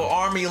skill. little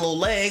arm, your little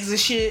legs and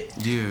shit.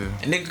 Yeah.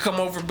 And nigga come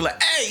over and be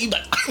like, hey, you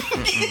like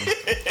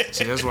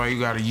See, that's why you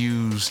gotta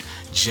use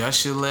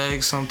just your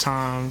legs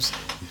sometimes,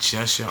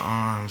 just your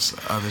arms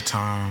other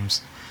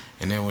times,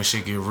 and then when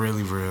shit get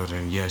really real,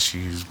 then yes,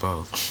 you use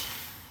both.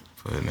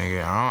 But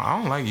nigga, I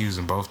don't like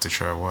using both to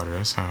tread water.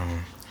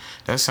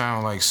 That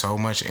sound like so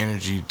much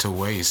energy to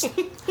waste.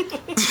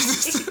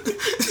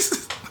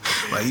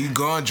 Like you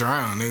gonna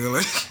drown, nigga.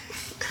 Like,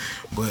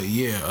 but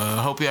yeah,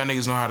 hope y'all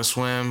niggas know how to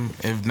swim.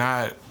 If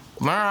not,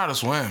 learn how to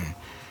swim.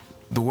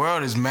 The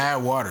world is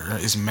mad water.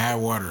 It's mad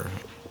water.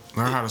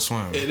 Learn how to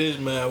swim. It is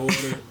mad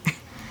water.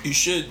 You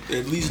should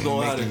at least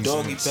know how to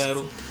doggy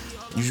paddle.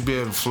 You should be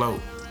able to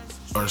float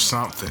or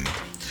something.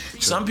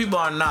 Some people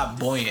are not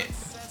buoyant.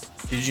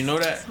 Did you know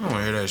that? I don't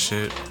wanna hear that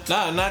shit.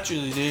 Nah,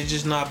 naturally, they're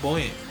just not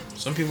buoyant.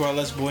 Some people are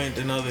less buoyant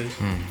than others.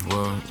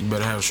 Well, you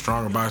better have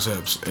stronger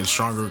biceps and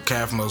stronger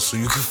calf muscles so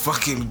you can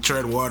fucking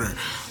tread water.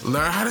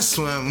 Learn how to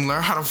swim,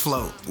 learn how to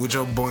float with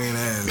your buoyant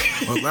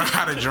ass, or learn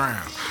how to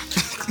drown.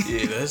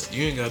 Yeah,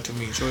 you ain't got too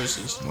many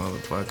choices.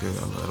 Motherfucker,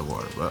 I love the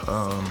water, but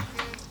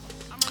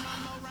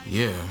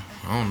yeah,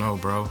 I don't know,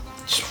 bro.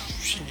 Shit.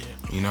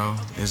 You know,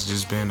 it's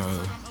just been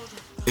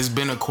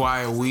a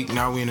quiet week.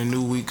 Now we in a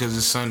new week because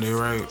it's Sunday,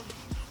 right?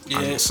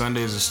 Yeah.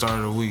 Sunday is the start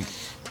of the week.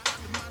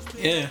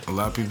 Yeah. A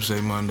lot of people say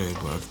Monday,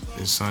 but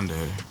it's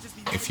Sunday.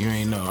 If you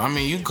ain't know, I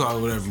mean, you can call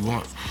it whatever you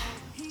want,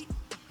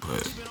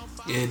 but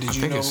Yeah, I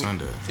think it's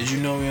Sunday. Did you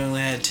know we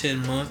only had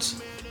 10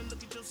 months?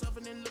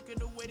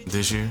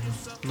 This year.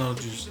 No,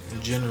 just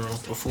in general.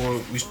 Before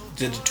we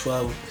did the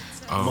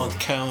 12-month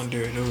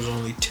calendar, there was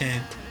only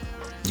 10.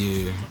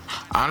 Yeah.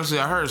 Honestly,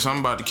 I heard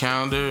something about the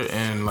calendar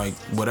and like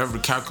whatever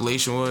the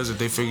calculation was that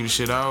they figured the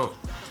shit out.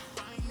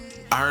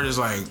 I heard it's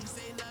like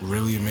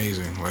really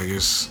amazing. Like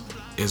it's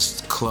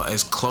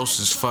close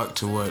as fuck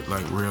to what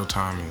like real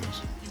time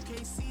is.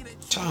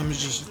 Time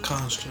is just a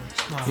construct.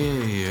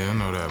 Yeah, I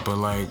know that. But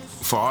like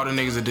for all the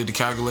niggas that did the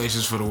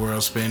calculations for the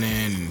world spinning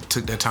and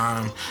took that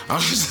time, I'm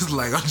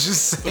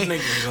just saying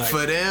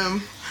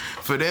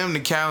for them the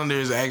calendar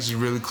is actually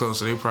really close,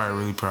 so they probably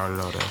really proud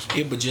of all that shit.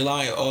 Yeah, but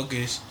July and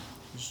August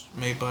was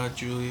made by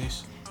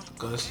Julius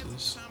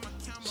Augustus.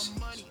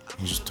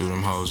 You just threw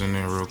them hoes in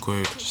there real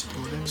quick.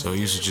 So it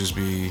used to just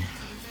be.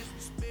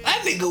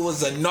 That nigga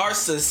was a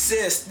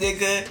narcissist,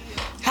 nigga.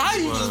 How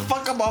you just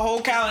fuck up a whole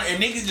calendar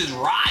and niggas just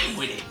ride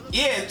with it?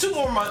 Yeah, 2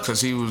 more months.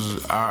 Cause he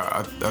was,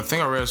 I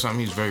think I read something.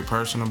 He's very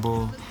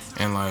personable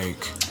and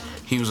like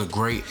he was a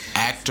great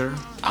actor.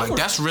 Like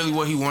that's really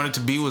what he wanted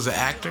to be, was an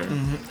actor.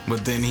 Mm-hmm.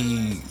 But then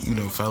he,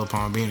 fell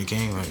upon being a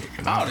king.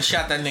 Like I would've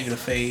shot that nigga to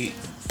fade.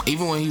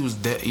 Even when he was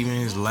dead, even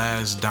his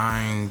last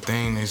dying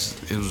thing, it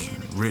was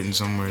written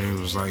somewhere. It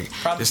was like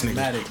probably this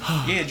dramatic.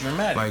 nigga, Yeah,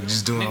 dramatic. like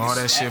just doing all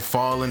that shit,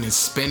 falling and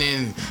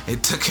spinning.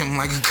 It took him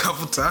like a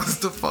couple times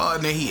to fall,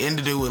 and then he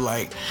ended it with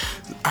like,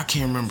 I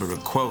can't remember the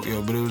quote,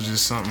 but it was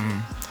just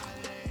something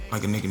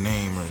like a nigga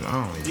name or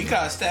I don't even. He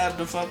got stabbed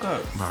the fuck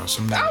up. About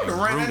some I would've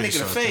ran that Brutus, nigga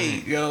to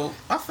fade, yo.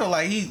 I feel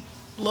like he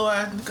little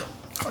ass nigga.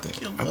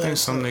 I think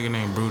some nigga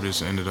named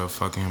Brutus ended up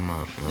fucking him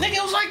up. Yo. Nigga,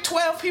 it was like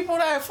 12 people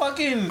that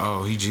fucking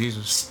Oh, he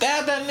Jesus.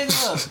 stabbed that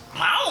nigga up.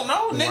 I don't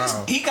know, niggas.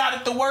 Wow. He got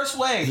it the worst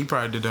way. He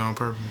probably did that on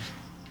purpose.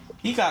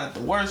 He got it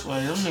the worst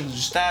way. Them niggas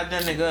just stabbed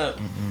that nigga up.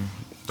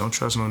 Don't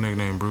trust no nigga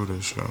named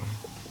Brutus, yo.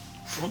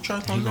 Don't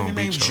trust no nigga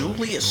named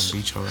Julius He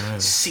gonna beat your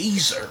ass.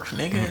 Caesar,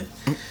 nigga.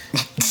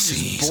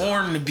 He's just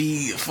born to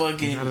be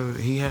fucking.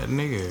 He had the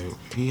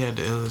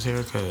illest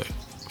haircut.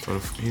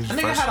 He was That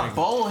the nigga first had a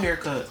bowl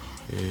haircut.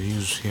 Yeah,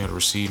 he had a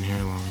receding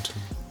hairline too.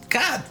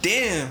 God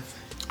damn.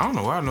 I don't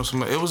know why I know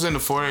somebody. It was in the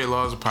 48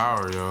 Laws of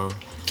Power, yo.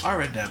 I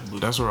read that book.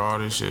 That's where all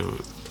this shit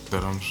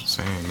that I'm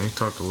saying. They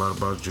talked a lot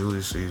about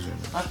Julius Caesar.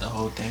 Not the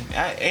whole thing.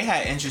 It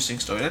had interesting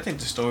stories. I think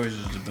the stories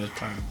was the best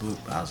part of the book.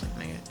 But I was like,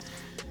 nigga,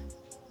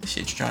 this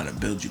shit's trying to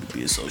build you to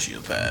be a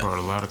sociopath. Brought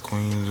a lot of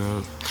queens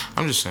up.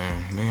 I'm just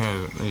saying. They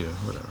had,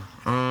 whatever.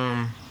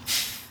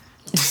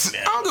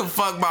 I don't give a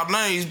fuck about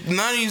none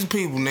of these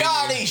people, nigga.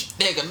 All these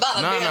niggas, nigga,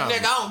 I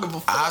don't give a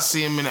fuck. I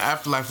see him in the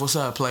afterlife. What's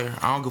up, player?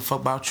 I don't give a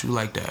fuck about you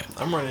like that.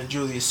 I'm running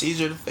Julius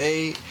Caesar to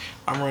fade.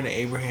 I'm running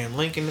Abraham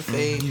Lincoln to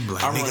fade.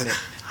 Like,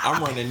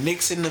 I'm running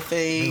Nixon to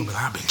fade.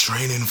 I've been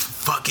training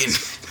for fucking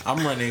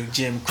I'm running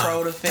Jim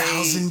Crow to fame.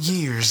 1,000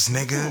 years,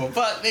 nigga. Oh,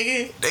 fuck,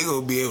 nigga. They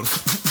gonna be able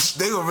to,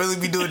 they gonna really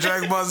be doing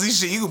Dragon Ball Z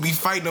shit. You gonna be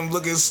fighting them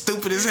looking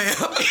stupid as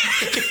hell.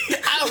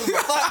 I don't give a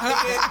fuck,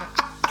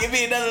 nigga. Give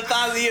me another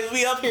 1,000 years.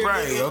 We up here,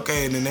 Right, nigga.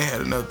 okay, and then they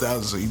had another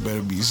 1,000, so you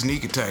better be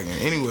sneak attacking.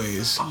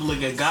 Anyways. I'm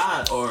looking at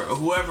God or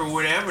whoever,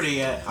 wherever they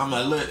at. I'm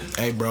like, look.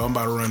 Hey, bro, I'm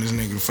about to run this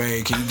nigga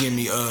fade. Can you give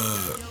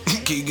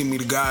me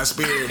the God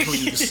spirit,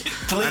 please?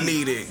 Please. I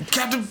need it.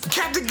 Captain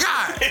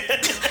God.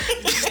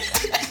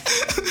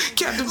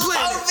 Captain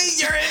Planet. Show me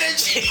your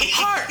energy.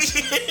 Heart.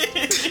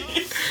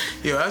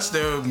 Yo, I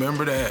still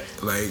remember that,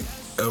 like,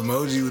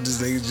 emoji with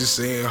this nigga just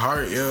saying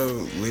heart,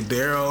 yo, with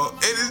Daryl.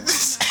 And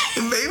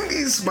it made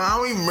me smile. I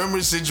don't even remember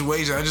the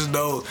situation. I just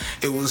know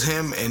it was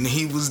him and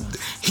he was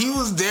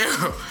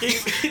Daryl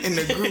in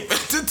the group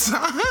at the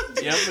time.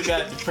 Yeah, I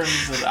forgot the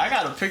premise of it. I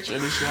got a picture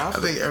of this shit. I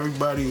think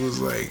everybody was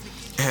like,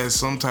 had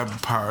some type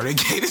of power. They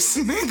gave this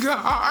nigga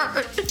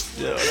heart.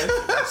 Yo,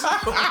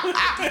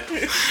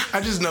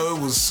 I just know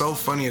it was so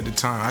funny at the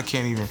time. I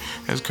can't even.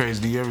 That's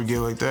crazy. Do you ever get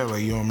like that?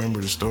 Like you don't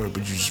remember the story, but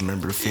you just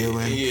remember the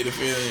feeling. Yeah, the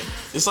feeling.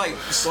 It's like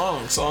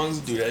songs. Songs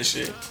do that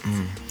shit.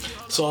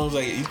 Songs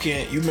like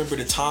you remember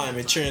the time.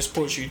 It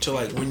transports you to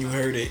like when you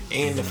heard it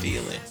and the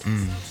feeling.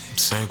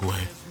 Segue.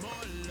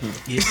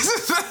 Yeah.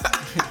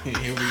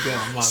 Here we go.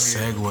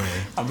 Segue.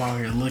 I'm out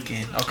here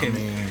looking. Okay. I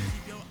mean,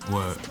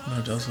 what?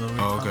 No, Joseph.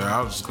 Oh, okay,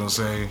 I was just gonna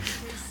say,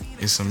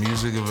 is some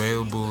music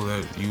available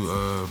that you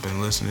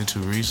been listening to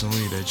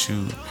recently that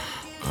you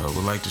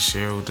would like to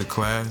share with the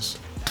class?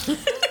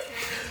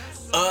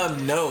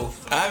 No,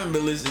 I haven't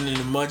been listening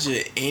to much of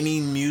any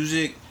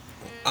music.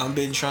 I've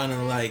been trying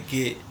to like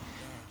get.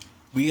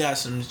 We got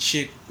some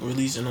chick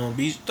releasing on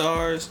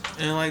BeatStars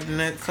in like the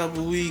next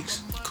couple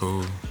weeks.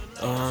 Cool.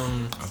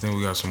 I think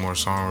we got some more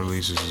song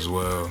releases as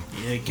well.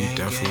 Yeah, gang, we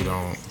definitely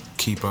don't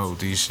keep up with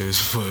these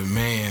shits, but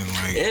man,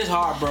 like it's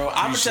hard, bro.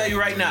 I'm gonna tell you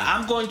right now,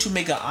 I'm going to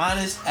make an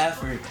honest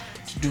effort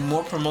to do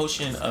more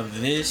promotion of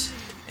this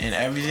and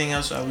everything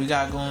else that we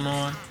got going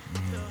on.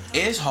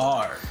 It's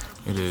hard.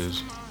 It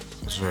is.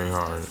 It's very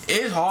hard.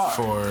 It's hard.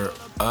 For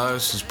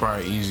us, it's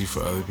probably easy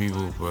for other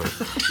people, but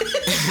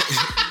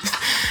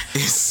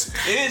it's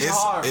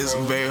hard. It's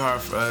bro. very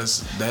hard for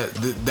us.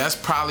 That's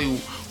probably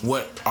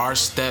what our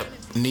step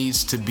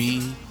needs to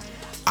be,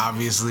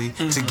 obviously,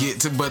 to get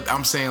to. But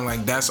I'm saying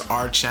like that's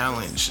our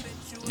challenge.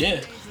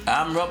 Yeah,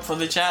 I'm up for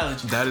the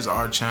challenge. That is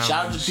our challenge.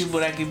 Shout out to people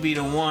that can be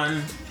the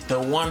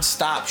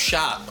one-stop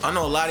shop. I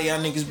know a lot of y'all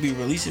niggas be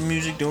releasing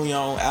music, doing your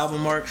own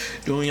album art,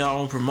 doing your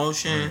own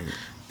promotion.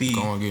 Be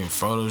going getting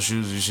photo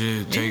shoots and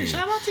shit. Yeah,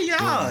 shout out to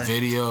y'all.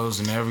 Doing videos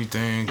and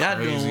everything. Y'all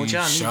crazy doing what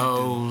y'all need to do.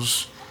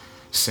 shows,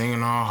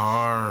 singing all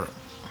hard,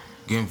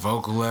 getting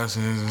vocal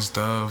lessons and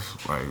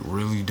stuff. Like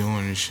really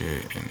doing this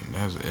shit, and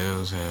that's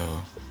ill as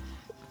hell.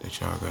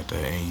 That y'all got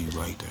that and you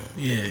like that.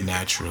 Yeah,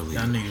 naturally.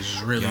 Y'all niggas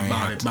is really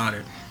about it.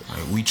 Like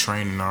we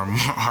training our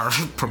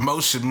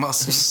promotion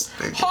muscles.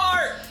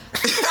 Heart.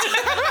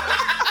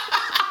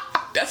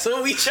 That's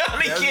what we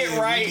trying to get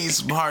right. We need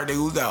some heart,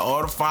 nigga. We got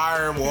all the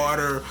fire,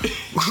 water,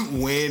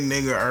 wind,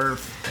 nigga,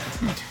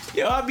 earth.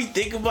 Yo, I be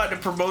thinking about the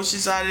promotion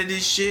side of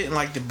this shit and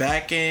like the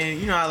back end.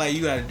 You know how like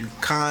you gotta do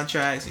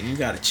contracts and you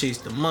gotta chase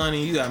the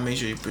money. You gotta make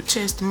sure your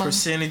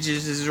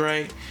percentages is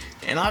right.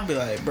 And I'd be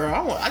like, bro,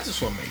 I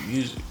just want to make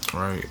music.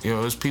 Right. Yo,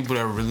 there's people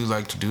that really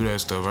like to do that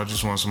stuff. I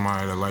just want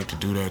somebody that like to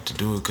do that to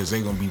do it because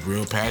they going to be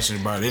real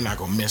passionate about it. They're not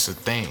going to miss a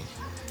thing.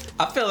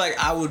 I feel like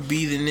I would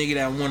be the nigga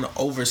that want to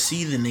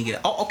oversee the nigga.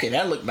 Oh, okay,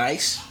 that look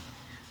nice.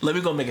 Let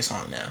me go make a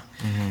song now.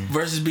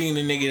 Versus being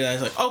the nigga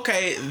that's like,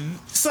 okay,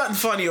 something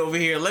funny over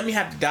here. Let me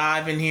have to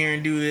dive in here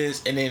and do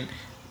this. And then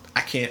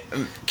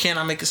can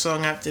I make a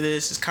song after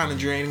this? It's kind of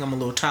draining. I'm a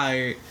little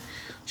tired.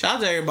 Shout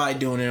out to everybody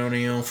doing it on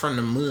their own from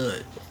the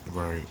mud.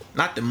 Right.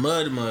 Not the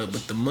mud,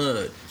 but the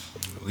mud.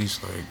 At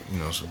least like,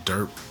 some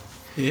dirt.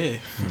 Yeah.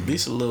 At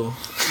least a little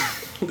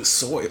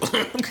soil.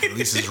 At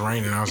least it's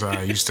raining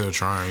outside. You still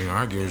trying,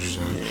 I get what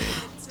you're saying.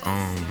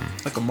 Yeah.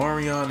 Like a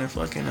Marion and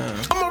fucking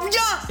Marion!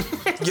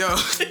 Yo.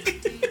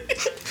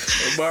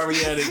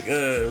 Marion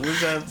and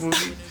what's that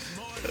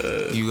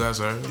movie? You guys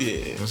heard?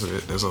 Yeah.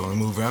 That's the only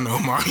movie I know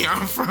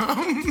Marion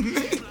from.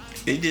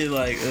 They did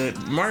like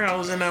Marion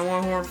was in that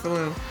one horror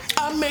film.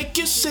 I make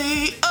you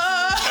see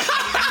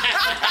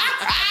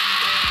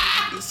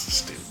This is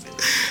stupid.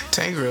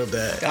 Tank real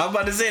that. I was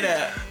about to say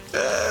that.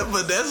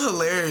 But that's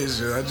hilarious,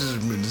 yo. I just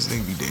remember this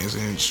nigga be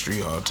dancing in the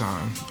street all the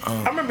time.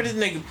 I remember this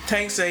nigga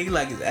Tank say he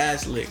like his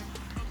ass licked.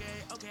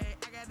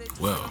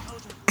 Well.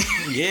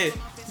 Yeah.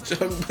 So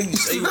you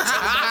say you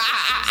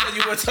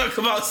want to talk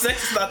about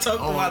sex, not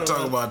talking about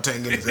talk about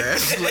Tank and his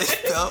ass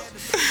licked up.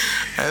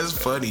 That's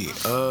funny.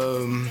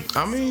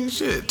 I mean,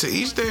 shit. To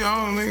each their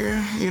own,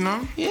 nigga. You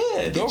know.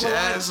 Yeah. Get your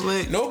ass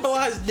licked.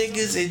 Normalize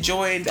niggas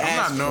enjoying the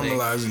ass I'm not lick.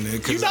 normalizing it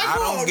because not I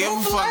don't gonna give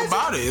a fuck normalize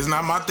about it. It's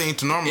not my thing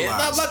to normalize.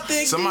 It's not my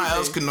thing Somebody either.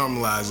 else can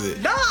normalize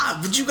it.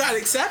 Nah, but you gotta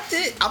accept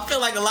it. I feel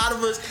like a lot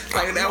of us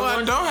like that I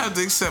one. don't have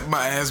to accept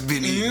my ass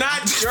being eaten.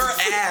 Not your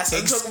ass.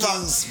 I'm talking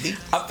about. Excuse me.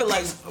 I feel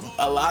like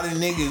a lot of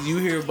niggas. You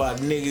hear about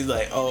niggas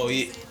like, oh,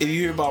 if you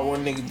hear about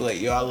one nigga be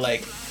like, yo, I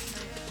like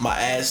my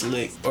ass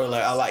licked, or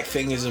like I like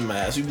fingers in my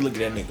ass. You be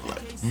looking at that nigga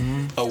like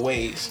a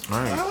ways.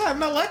 Right. I'm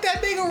not let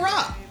that nigga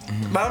rock.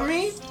 But I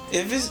mean,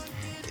 if it's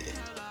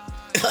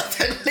let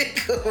that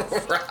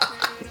nigga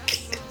rock.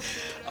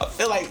 I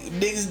feel like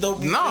niggas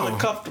don't be feeling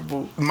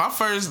comfortable. My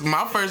first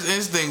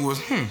instinct was,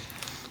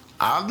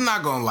 I'm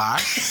not gonna lie.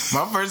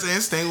 My first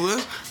instinct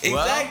was,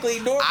 Exactly,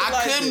 normalize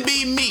I couldn't it.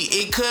 be me.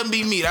 It couldn't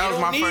be me. That It was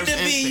don't my need first to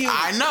be instinct. you.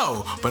 I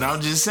know, but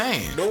I'm just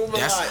saying. Normalize.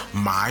 That's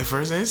my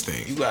first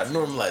instinct. You gotta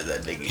normalize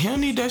that nigga. He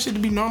don't need that shit to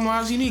be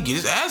normalized. He need to get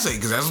his ass ate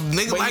because that's what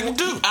niggas But like you to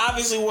do.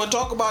 obviously want to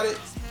talk about it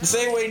the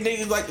same way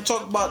niggas like to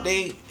talk about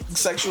their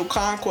sexual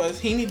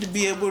conquest. He need to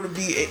be able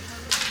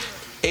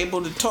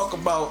to talk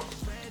about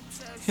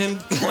him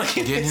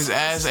Getting his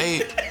ass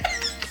ate.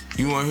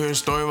 You want to hear a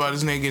story about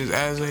this nigga getting his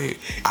ass ate?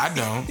 I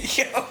don't.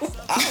 Yo,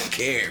 I don't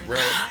care, bro.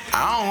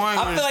 I don't want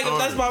to I hear feel like the if story.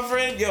 that's my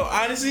friend, yo,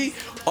 honestly,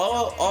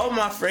 all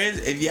my friends,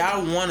 if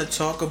y'all want to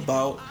talk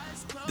about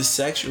the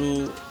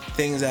sexual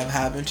things that have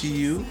happened to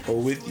you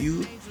or with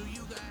you,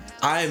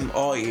 I'm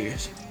all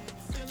ears.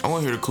 I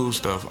want to hear the cool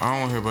stuff. I don't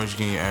want to hear about you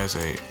getting your ass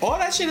ate. All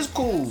that shit is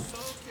cool.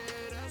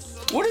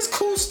 What is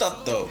cool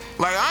stuff though?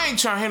 Like, I ain't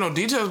trying to hear no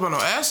details about no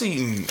ass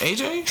eating,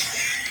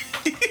 AJ.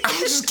 I'm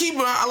just keeping,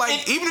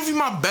 like, even if you're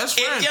my best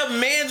friend. If your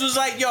mans was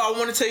like, yo, I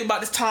want to tell you about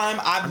this time.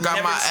 I've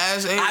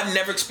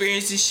never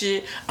experienced this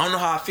shit. I don't know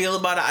how I feel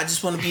about it. I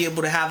just want to be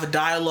able to have a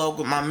dialogue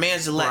with my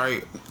mans to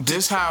Right.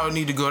 This how it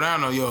need to go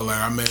down though, yo. Like,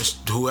 I met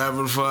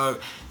whoever the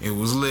fuck, it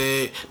was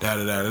lit,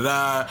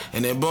 da-da-da-da-da,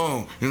 and then boom. You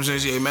know what I'm saying?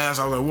 She ate my ass.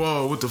 I was like,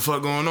 whoa, what the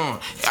fuck going on?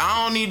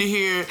 I don't need to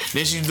hear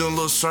that she's doing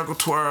little circle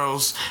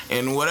twirls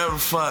and whatever the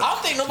fuck. I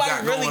don't think nobody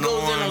got really going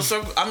goes in on. on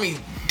circle. I mean,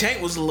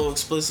 Tank was a little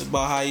explicit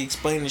about how he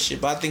explained the shit,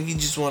 but I think he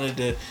just wanted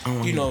to,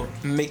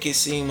 make it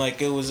seem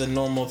like it was a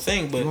normal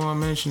thing. But You want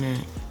to mention it?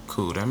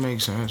 Cool, that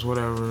makes sense.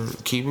 Whatever.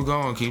 Keep it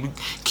going.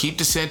 Keep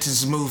the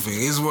sentence moving.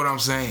 Is what I'm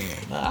saying.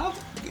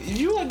 if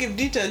you want to give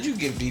details, you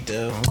give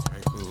details.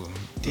 Okay, cool.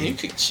 Then you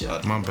can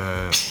shut. My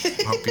bad.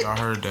 Hope y'all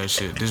heard that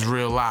shit. This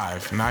real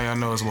live. Now y'all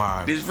know it's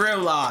live. It's real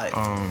live.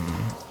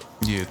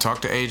 Yeah,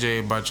 talk to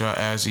AJ about y'all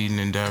ass eating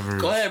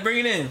endeavors. Go ahead, bring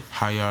it in.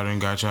 How y'all done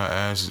got y'all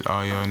ass,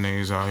 all y'all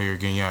niggas out here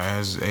getting y'all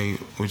ass ate,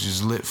 which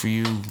is lit for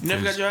you. You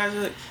never got your ass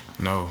licked?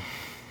 No,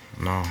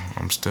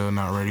 I'm still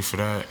not ready for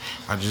that.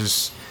 I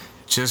just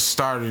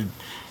started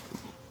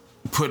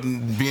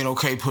being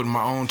okay putting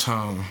my own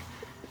tongue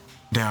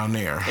down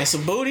there. And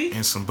some booty?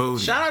 And some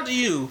booty. Shout out to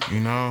you.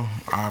 You know,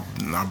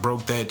 I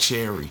broke that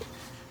cherry.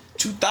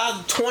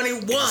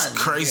 2021. It's a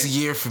crazy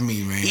year for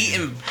me, man.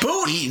 Eating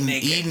booty,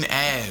 nigga. Eating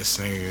ass,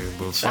 nigga.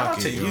 But Shout fuck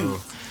out to it, you. yo.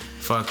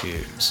 Fuck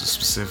it. It's a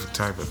specific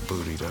type of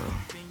booty, though.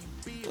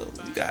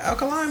 You got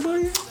alkaline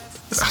booty?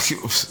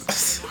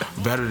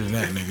 Better than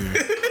that, nigga.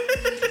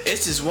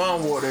 It's just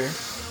one water.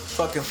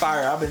 Fucking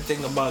fire. I've been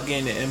thinking about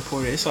getting it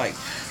imported. It's like,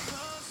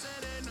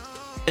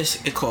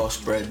 it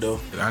costs spread though.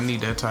 I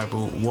need that type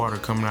of water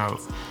coming out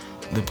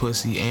the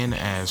pussy and the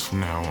ass from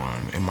now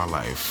on in my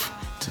life,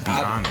 to be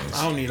honest.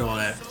 I don't need all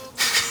that.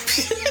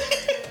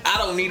 I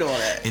don't need all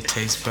that. It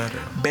tastes better.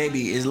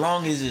 Baby, as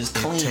long as it's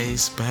clean. It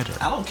tastes better.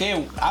 I don't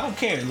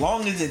care. As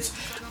long as it's,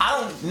 I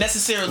don't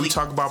necessarily. We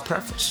talk about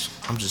preference.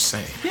 I'm just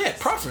saying. Yeah,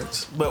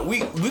 preference. But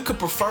we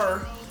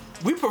prefer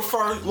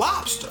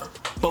lobster,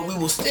 but we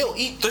will still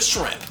eat the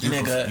shrimp,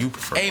 nigga. You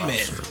prefer Amen.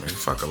 lobster, man.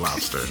 Fuck a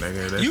lobster,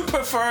 nigga. That's You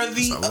prefer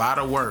the. a lot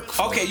of work.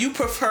 Okay, you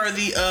prefer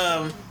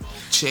the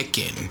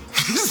Chicken.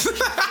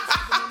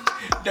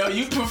 No,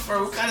 you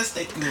prefer what kind of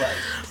steak you like?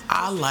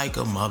 I like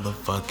a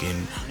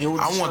motherfucking. You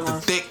want I the want the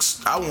sirloin? thick.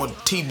 I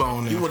want T-bone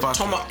and You want the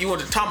fucking. you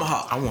want the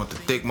tomahawk? I want the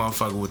thick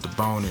motherfucker with the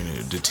bone in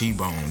it, the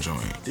T-bone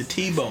joint. The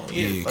T-bone,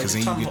 yeah. Yeah, because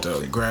like then the you get to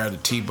tomahawk. grab the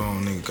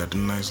T-bone, nigga, got the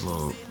nice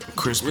little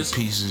crispy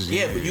pieces.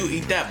 Yeah, but you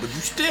eat that, but you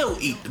still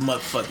eat the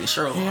motherfucking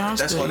sirloin. Yeah, I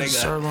That's still what they eat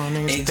got. sirloin,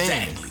 nigga. It's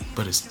Exactly. thin,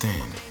 but it's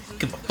thin.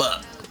 Give a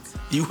fuck.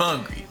 You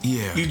hungry?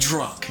 Yeah. You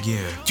drunk?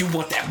 Yeah. You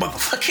want that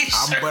motherfucking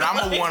sirloin? But I'm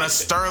gonna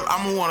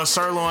want a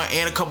sirloin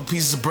and a couple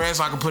pieces of bread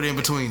so I can put it in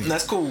between it.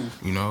 That's cool.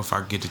 You know, if I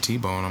get the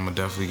T-bone, I'm gonna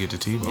definitely get the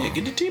T-bone. Yeah,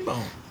 get the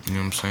T-bone. You know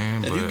what I'm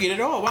saying? If you get it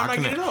all, why not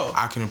get it all?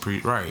 I can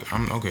appreciate. Right.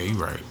 I'm okay. You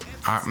right.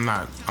 I'm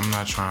not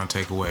trying to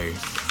take away.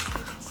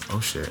 Oh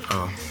shit.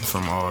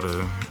 From all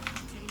the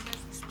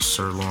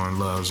sirloin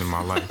loves in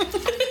my life.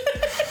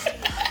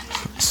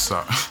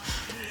 So,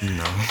 you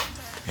know,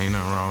 ain't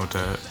nothing wrong with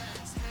that.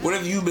 What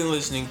have you been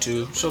listening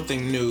to?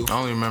 Something new. I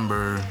only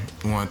remember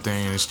one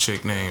thing. This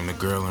chick named The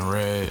Girl in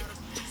Red,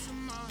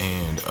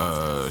 and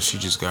she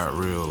just got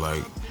real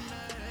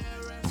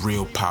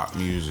pop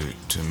music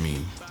to me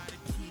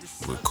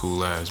with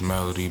cool ass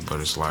melody, but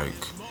it's like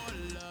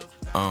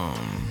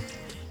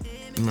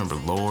remember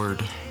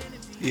Lorde?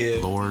 Yeah.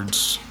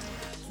 Lords.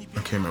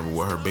 I can't remember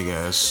what her big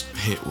ass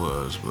hit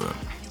was, but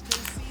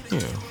yeah,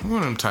 one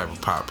of them type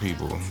of pop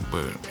people.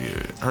 But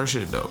yeah, her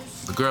shit dope.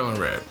 The Girl in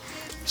Red,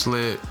 it's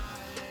lit.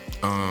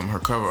 Her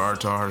cover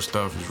art to all her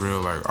stuff is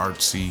real like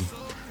artsy.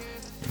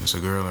 It's a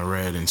girl in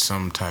red in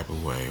some type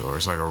of way, or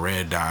it's like a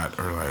red dot,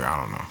 or like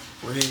I don't know.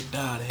 Red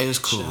dot. It's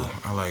cool.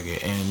 I like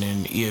it. And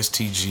then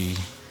ESTG.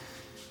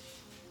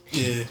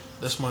 Yeah,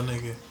 that's my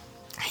nigga.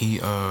 He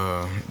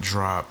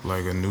dropped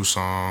like a new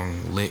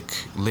song, Lick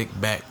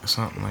Back or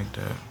something like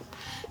that.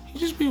 He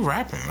just be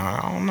rapping.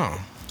 I don't know.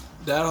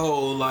 That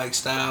whole like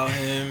style,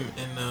 him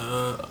and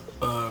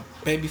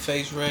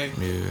Babyface Ray.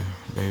 Yeah,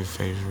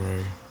 Babyface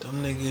Ray.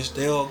 Them niggas,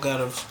 they all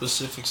got a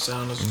specific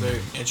sound that's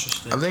very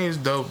interesting. I think it's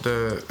dope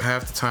that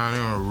half the time they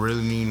don't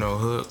really need no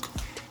hook.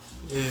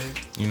 Yeah.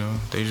 You know,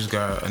 they just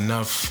got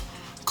enough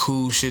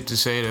cool shit to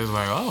say that's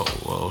like, oh,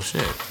 well,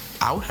 shit.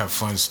 I would have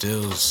fun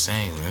still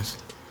saying this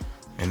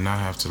and not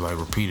have to like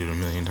repeat it a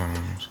million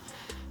times.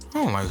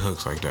 I don't like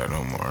hooks like that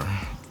no more.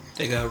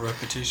 They got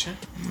repetition.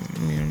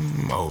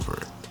 I'm over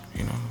it.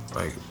 You know,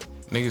 like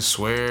niggas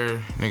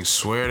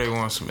swear they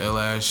want some ill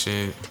ass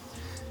shit,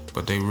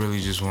 but they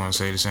really just want to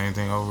say the same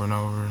thing over and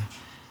over.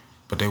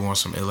 But they want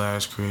some ill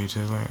ass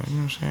creative, like, you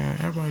know what I'm saying?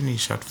 Everybody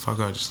needs to shut the fuck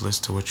up. Just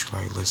listen to what you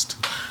like.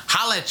 Listen to.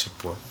 Holla at your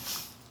boy.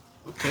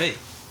 Okay.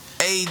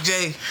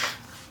 AJ.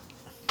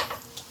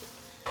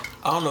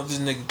 I don't know if this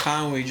nigga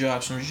Conway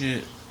dropped some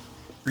shit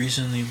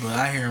recently, but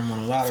I hear him on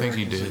a lot of records.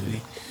 I think he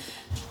did.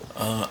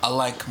 I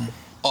like him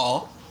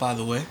all, by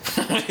the way.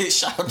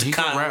 Shout out to he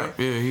Conway. Can rap.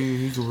 Yeah,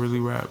 he can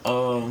really rap.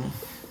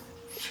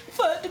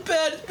 Fuck the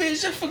baddest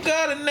bitch, I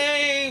forgot her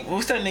name.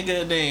 What's that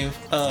nigga name?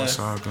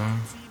 Westside Gun.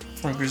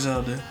 From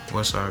Griselda.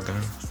 Westside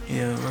Gun.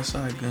 Yeah,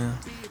 Westside Gun.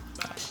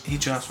 He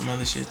dropped some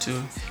other shit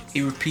too.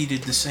 He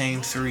repeated the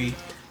same 3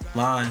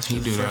 lines for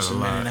the first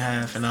minute and a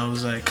half, and I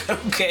was like,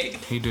 okay.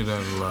 He do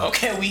that a lot.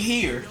 Okay, we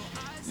here.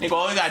 Nigga,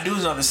 all you gotta do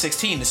is another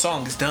 16, the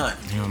song is done.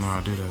 He don't know how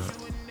to do that.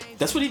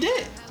 That's what he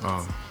did.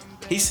 Oh.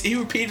 He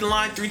repeated the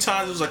line 3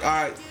 times. It was like,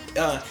 alright,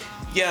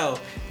 yo,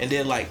 and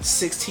then like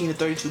 16 to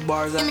 32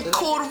 bars after. In the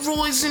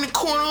corduroys in the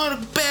corner of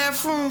the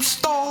bathroom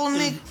stall,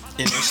 nigga.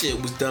 And that shit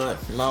was done.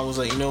 And I was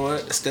like, you know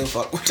what? I still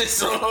fuck with this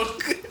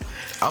song.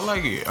 I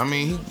like it. I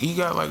mean, he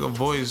got like a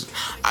voice.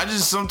 I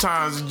just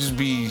sometimes it just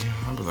be.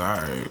 I'm like,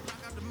 all right.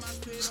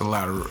 It's a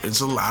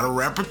lot of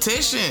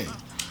repetition.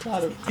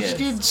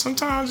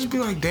 Sometimes I just be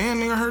like, damn,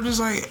 nigga, I heard this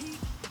like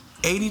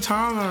 80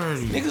 times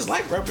already. Niggas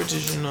like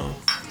repetition though.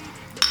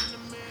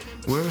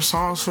 Where are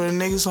songs for the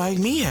niggas like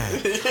me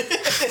at?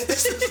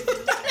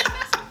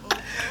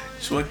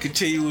 Just want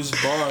continuous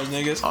bars,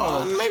 niggas.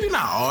 Oh, maybe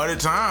not all the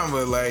time,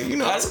 but like, you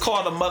know. That's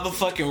called a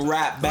motherfucking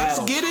rap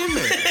battle. Let's get in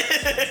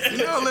there. You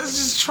know, let's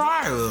just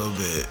try a little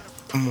bit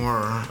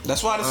more.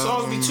 That's why the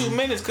songs be 2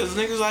 minutes, because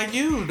niggas like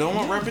you don't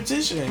want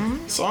repetition.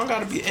 Mm-hmm. Song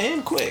gotta be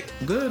end quick.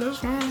 Good, that's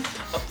fine.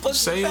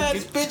 Say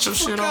it, get your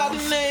shit off.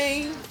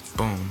 Name.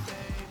 Boom.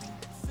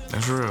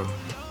 That's real.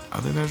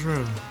 I think that's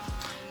real.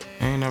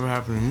 It ain't never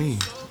happened to me.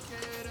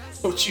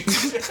 What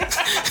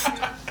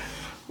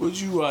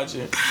you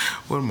watching?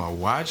 What am I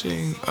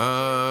watching?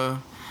 I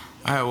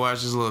had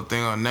watched this little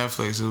thing on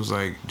Netflix. It was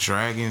like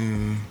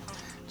Dragon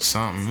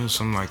something. It was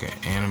some like an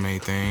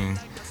anime thing.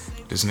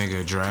 This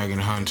nigga a dragon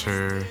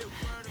hunter,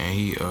 and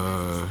he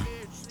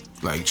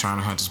like trying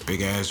to hunt this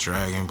big ass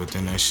dragon, but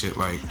then that shit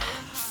like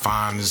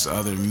find this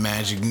other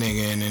magic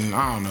nigga, and then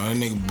I don't know, that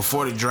nigga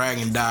before the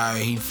dragon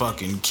died, he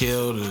fucking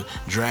killed a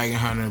dragon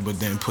hunter, but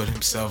then put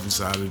himself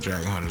inside the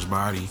dragon hunter's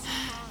body,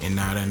 and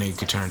now that nigga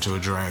could turn to a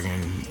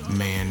dragon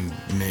man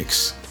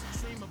mix,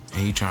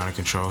 and he trying to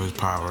control his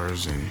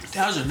powers. And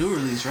that was a new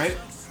release, right?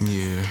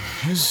 Yeah,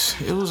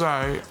 it was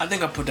alright. I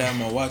think I put that on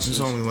my watch list. It's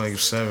only like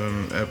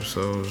 7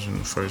 episodes in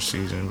the first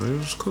season, but it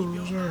was cool.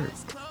 It was alright.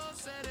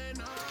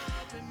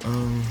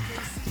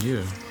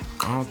 Yeah.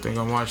 I don't think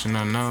I'm watching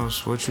nothing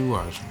else. What you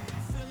watching?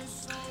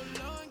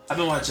 I've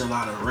been watching a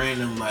lot of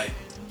random like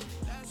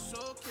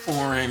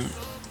foreign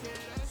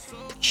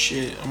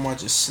shit. I'm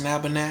watching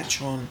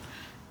Snabbanatch on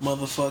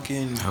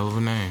motherfucking hell of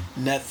a name.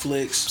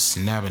 Netflix.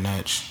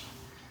 Snabbanatch.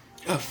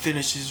 I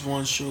finished this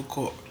one show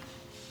called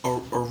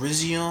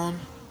Orizion.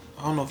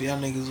 I don't know if y'all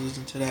niggas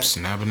listen to that.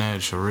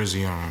 Snabbanatch,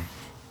 Orizion.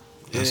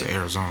 That's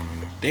Arizona.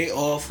 Man. They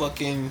all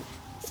fucking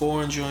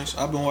foreign joints.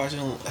 I've been watching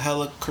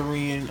hella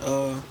Korean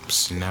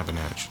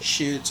Snabbanatch.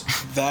 Shit.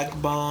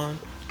 Vagabond.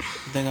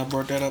 I think I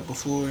brought that up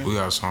before. We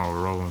got a song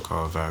with Roland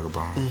called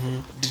Vagabond.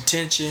 Mm-hmm.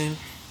 Detention.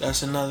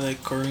 That's another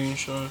Korean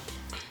show.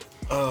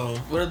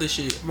 What other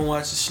shit? I've been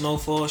watching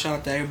Snowfall. Shout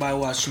out to everybody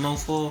watch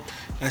Snowfall.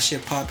 That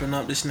shit popping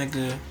up. This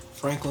nigga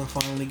Franklin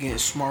finally getting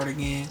smart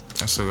again.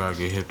 I still gotta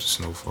get hip to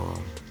Snowfall.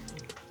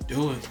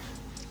 Do it.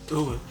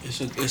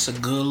 It's a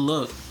good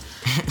look.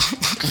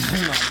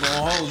 I'm not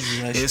gonna hold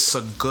you. It's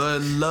a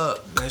good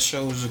look. That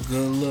show was a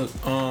good look.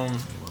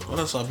 What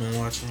else I've been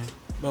watching?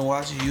 Been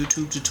watching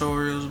YouTube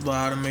tutorials about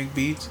how to make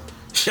beats.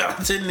 Shout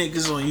out to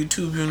niggas on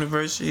YouTube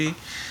University.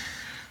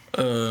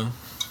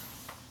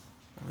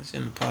 It's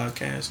in the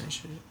podcast and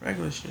shit.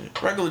 Regular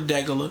shit. Regular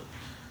degular.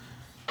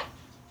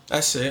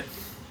 That's it.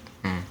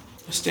 I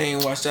still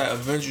ain't watched that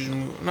Avengers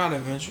movie. Not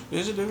Avengers.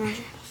 Is it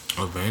Avengers?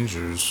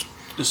 Avengers.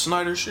 The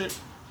Snyder shit.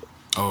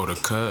 Oh, the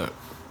cut.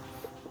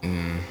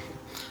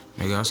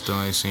 Nigga, I still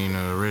ain't seen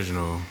the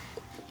original.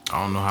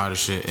 I don't know how the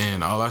shit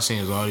end. All I seen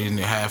is all these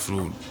half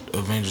of the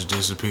Avengers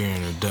disappearing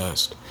in the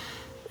dust.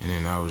 And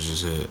then that was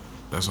just it.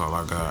 That's all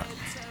I got.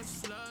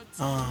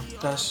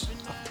 That's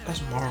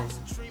Marvel.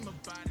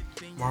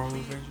 Marvel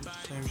Avengers,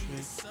 same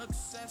shit.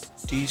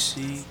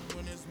 DC.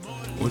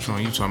 Which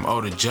one you talking about?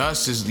 Oh, the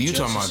Justice. You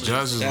talking about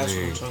Justice That's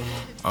League? what I'm talking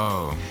about.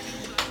 Oh,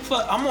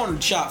 But I'm on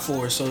the shot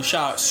for it, so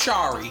sorry.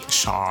 sorry.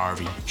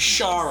 Sorry.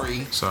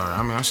 Sorry.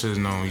 I mean, I should have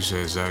known you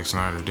said Zack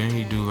Snyder. Didn't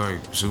he do like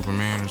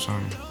Superman or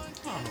something?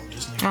 I don't know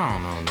this nigga. I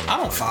don't know. I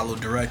don't follow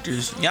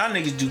directors. Y'all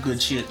niggas do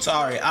good shit.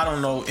 Sorry, I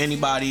don't know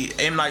anybody.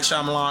 M. Night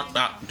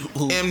Shyamalan.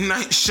 Who? M.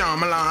 Night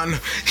Shyamalan.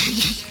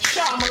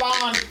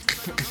 Shyamalan.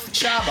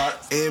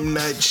 Shabbat. M.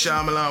 Night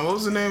Shyamalan. What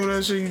was the name of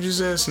that shit you just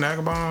said?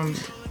 Snackabon?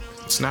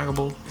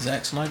 Snackable?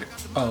 Zack Snyder.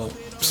 Oh.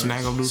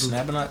 Snaggadoodle?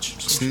 Snabanotch.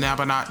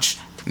 Snabanotch.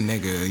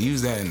 Nigga,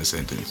 use that in the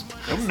sentence.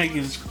 Them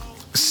niggas.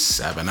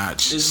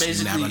 Sabanotch. It's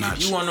basically,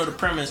 if you want to know the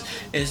premise,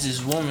 is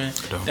this woman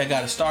that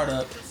got a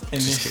startup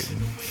and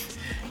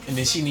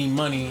then she need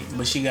money,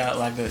 but she got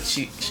like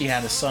she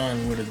had a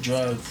son with a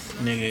drug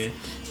nigga,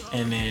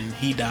 and then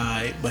he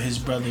died, but his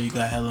brother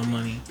got hella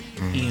money.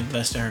 He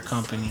invested in her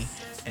company,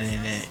 and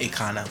then it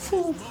kind of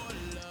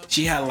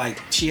she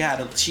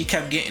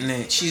kept getting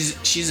it.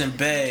 She's in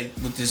bed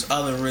with this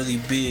other really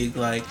big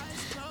like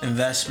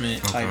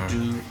investment type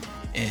dude,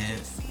 and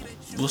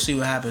we'll see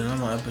what happens.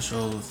 I'm on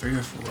episode 3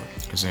 or 4.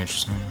 It's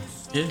interesting.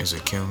 Yeah. Is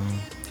it killing?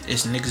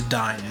 It's niggas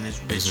dying in this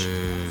bitch. Is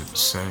it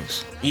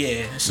sex?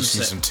 Yeah, You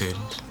see some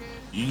titties?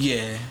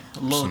 Yeah,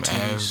 little Some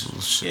titties.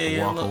 ass, shit,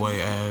 walk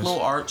away ass. Little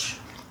arch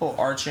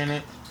in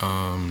it.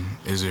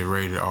 Is it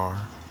rated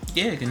R?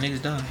 Yeah, cause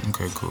niggas dying.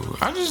 Okay, cool.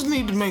 I just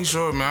need to make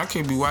sure, man. I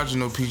can't be watching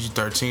no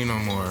PG-13 no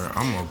more.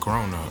 I'm a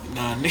grown up.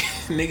 Nah,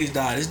 niggas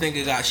died. This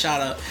nigga got shot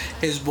up.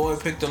 His boy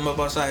picked him up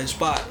outside his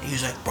spot. He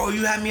was like, "Bro,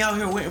 you had me out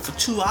here waiting for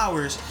 2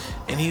 hours,"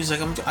 and he was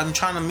like, "I'm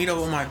trying to meet up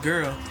with my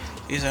girl."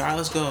 He's like, "All right,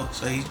 let's go."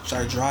 So he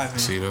started driving.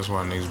 See, that's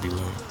why niggas be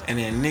late. And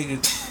then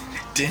nigga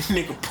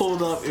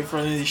pulled up in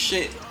front of his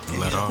shit. And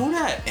Let he's like, off. who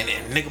that? And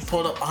then nigga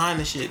pulled up behind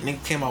the shit.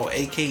 Nigga came out with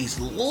AKs,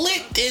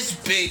 lit this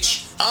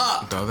bitch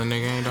up. The other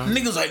nigga ain't died?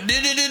 Niggas like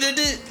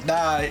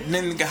died. And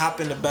then nigga hop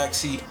in the back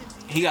seat.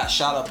 He got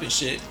shot up and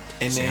shit.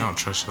 And See, I then don't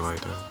trust you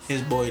like that.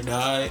 his boy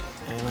died.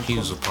 And He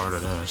was a part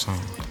of that or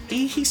something.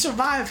 he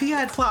survived. He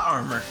had plot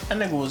armor. That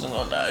nigga wasn't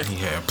gonna die. He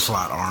had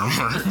plot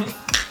armor.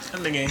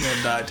 That nigga ain't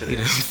gonna die He today.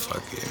 didn't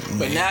fucking.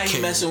 But now he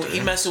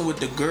character. messing with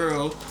the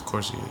girl Of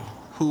course he is.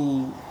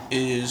 who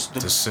is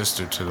The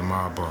sister to the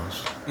mob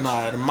boss.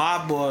 the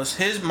mob boss.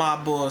 His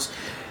mob boss.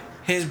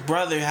 His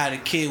brother had a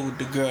kid with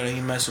the girl that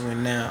he messing with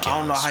now. I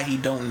don't know how he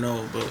don't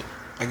know, but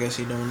I guess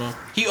he don't know.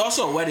 He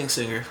also a wedding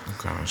singer. What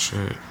kind of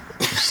shit?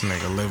 This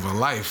nigga live a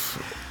life.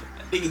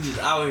 Nigga just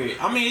out here.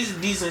 I mean, it's a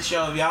decent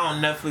show. If y'all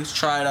on Netflix,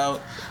 try it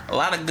out. A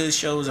lot of good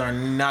shows are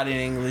not in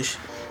English.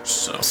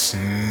 So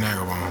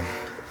Snaggabomb.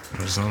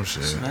 Or some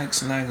shit.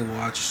 snag and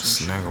watch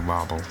some shit.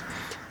 Snaggabobble.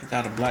 They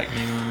got a black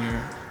nigga on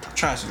there. I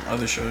tried some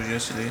other shows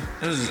yesterday.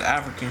 There was this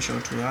African show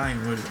too. I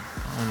ain't with it.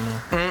 I don't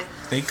know.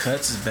 They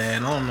cuts is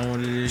bad. I don't know what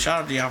it is.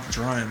 Shout out to y'all for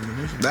trying.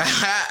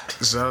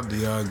 Shout out to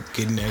y'all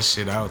getting that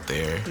shit out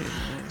there.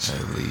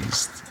 At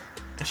least.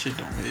 That shit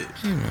don't hit.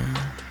 Yeah, man.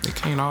 They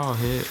can't all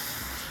hit.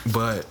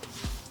 But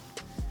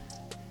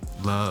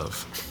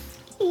love.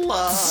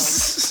 Love.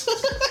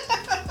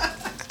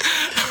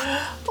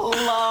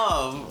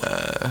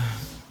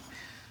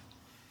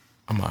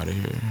 I'm out of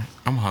here.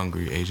 I'm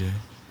hungry, AJ.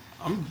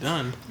 I'm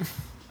done.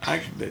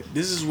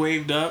 This is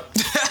Waved Up.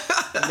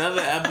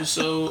 Another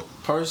episode.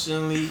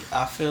 Personally,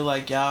 I feel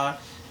like y'all.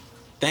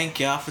 Thank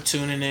y'all for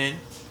tuning in.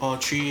 All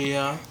three of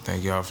y'all.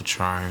 Thank y'all for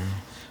trying.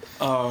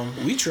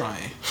 We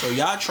trying. So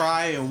y'all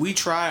try and we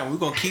try and we're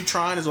gonna keep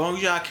trying as long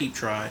as y'all keep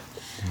trying.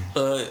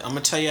 I'm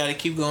gonna tell y'all to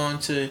keep going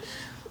to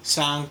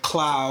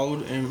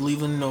SoundCloud and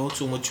leaving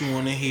notes on what you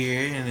want to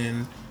hear, and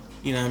then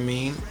you know what I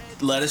mean.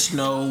 Let us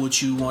know what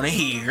you want to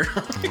hear.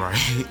 Right.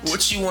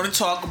 What you want to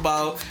talk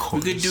about. We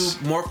could do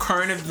more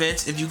current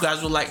events if you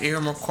guys would like to hear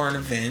more current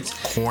events.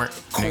 Corn.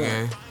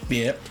 Nigga.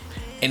 Yep.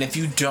 And if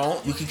you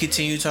don't, we can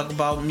continue to talk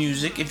about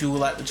music. If you would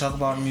like to talk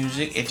about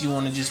music, if you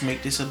want to just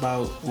make this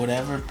about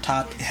whatever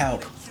topic,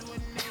 help.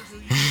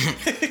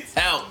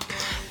 Help.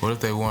 What if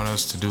they want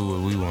us to do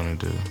what we want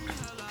to do?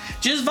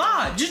 Just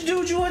vibe. Just do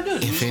what you want to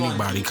do. If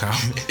anybody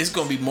comment. It's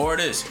going to be more of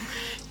this.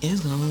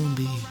 It's gonna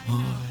be more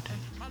than...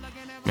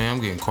 Man,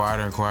 I'm getting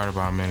quieter and quieter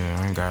by a minute.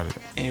 I ain't got it.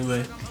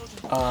 Anyway,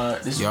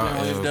 this Y'all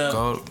has been Waved Up.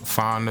 go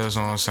find us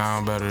on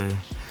Sound Better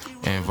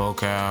and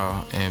Vocal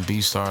and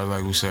BeatStars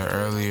like we said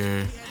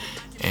earlier.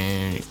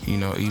 And, you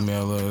know,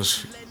 email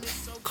us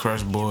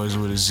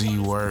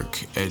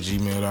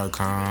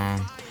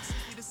crushboyswithaz@gmail.com.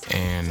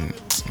 And,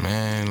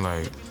 man,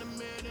 like,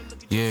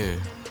 yeah.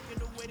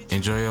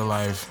 Enjoy your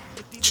life.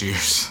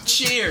 Cheers.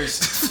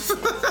 Cheers.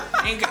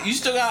 You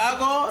still got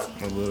alcohol?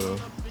 A little.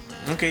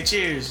 Okay,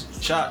 cheers.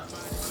 Shot.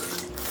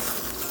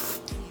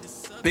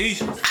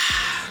 Peace.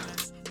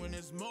 When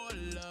there's more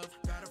love,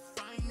 gotta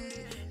find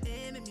it.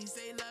 Enemies,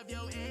 they love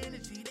your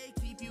energy, they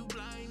keep you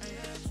blinded.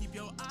 Keep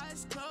your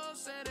eyes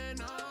closed and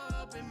an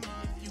open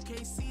mind. If you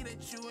can't see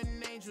that you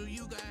an angel,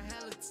 you got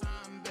hella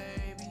time,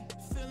 baby.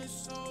 Feeling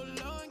so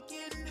low and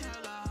getting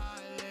hella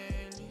high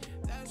lately.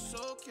 That's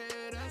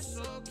okay, that's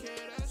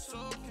okay, that's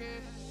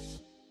okay.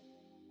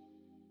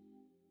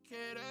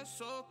 Okay,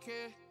 that's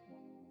okay.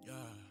 Yeah.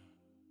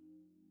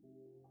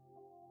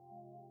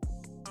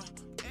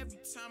 Every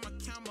time I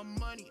count my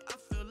money, I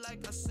feel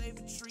like I saved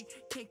a tree.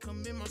 Can't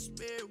come in my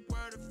spirit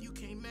world if you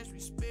can't match me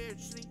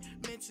spiritually,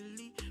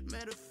 mentally,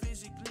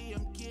 metaphysically.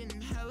 I'm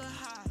getting hella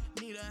high,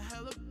 need a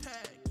hella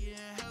pack, getting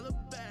hella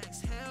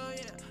bags. Hell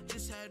yeah,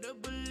 just had to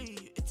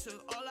believe. It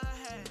took all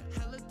I had,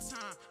 hella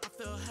time. I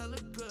feel hella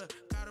good,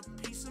 got a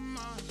peace of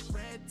mind.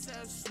 Red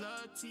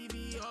Tesla,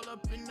 TV all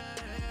up in the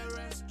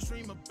headrest.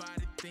 Dream about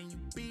it, then you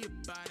be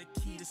about it.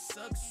 Key to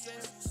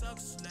success,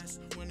 sucks less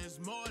when there's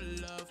more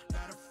love.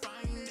 Gotta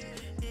find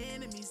it.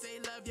 Enemies, they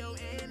love your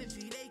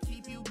energy, they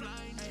keep you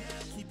blind.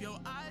 Keep your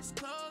eyes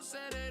closed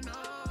and an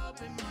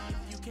open mind.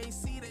 If you can't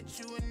see that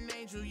you an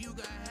angel, you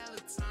got hella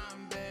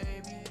time,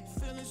 baby.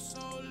 Feeling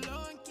so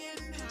low and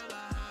getting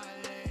hella high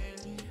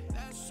lately.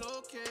 That's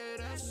okay,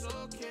 that's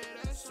okay,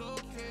 that's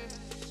okay.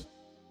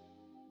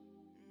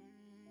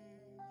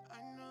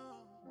 I know.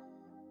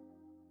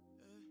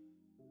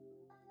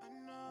 I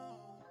know.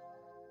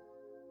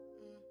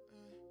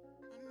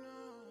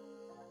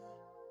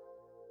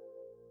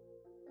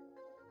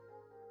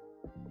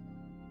 I know.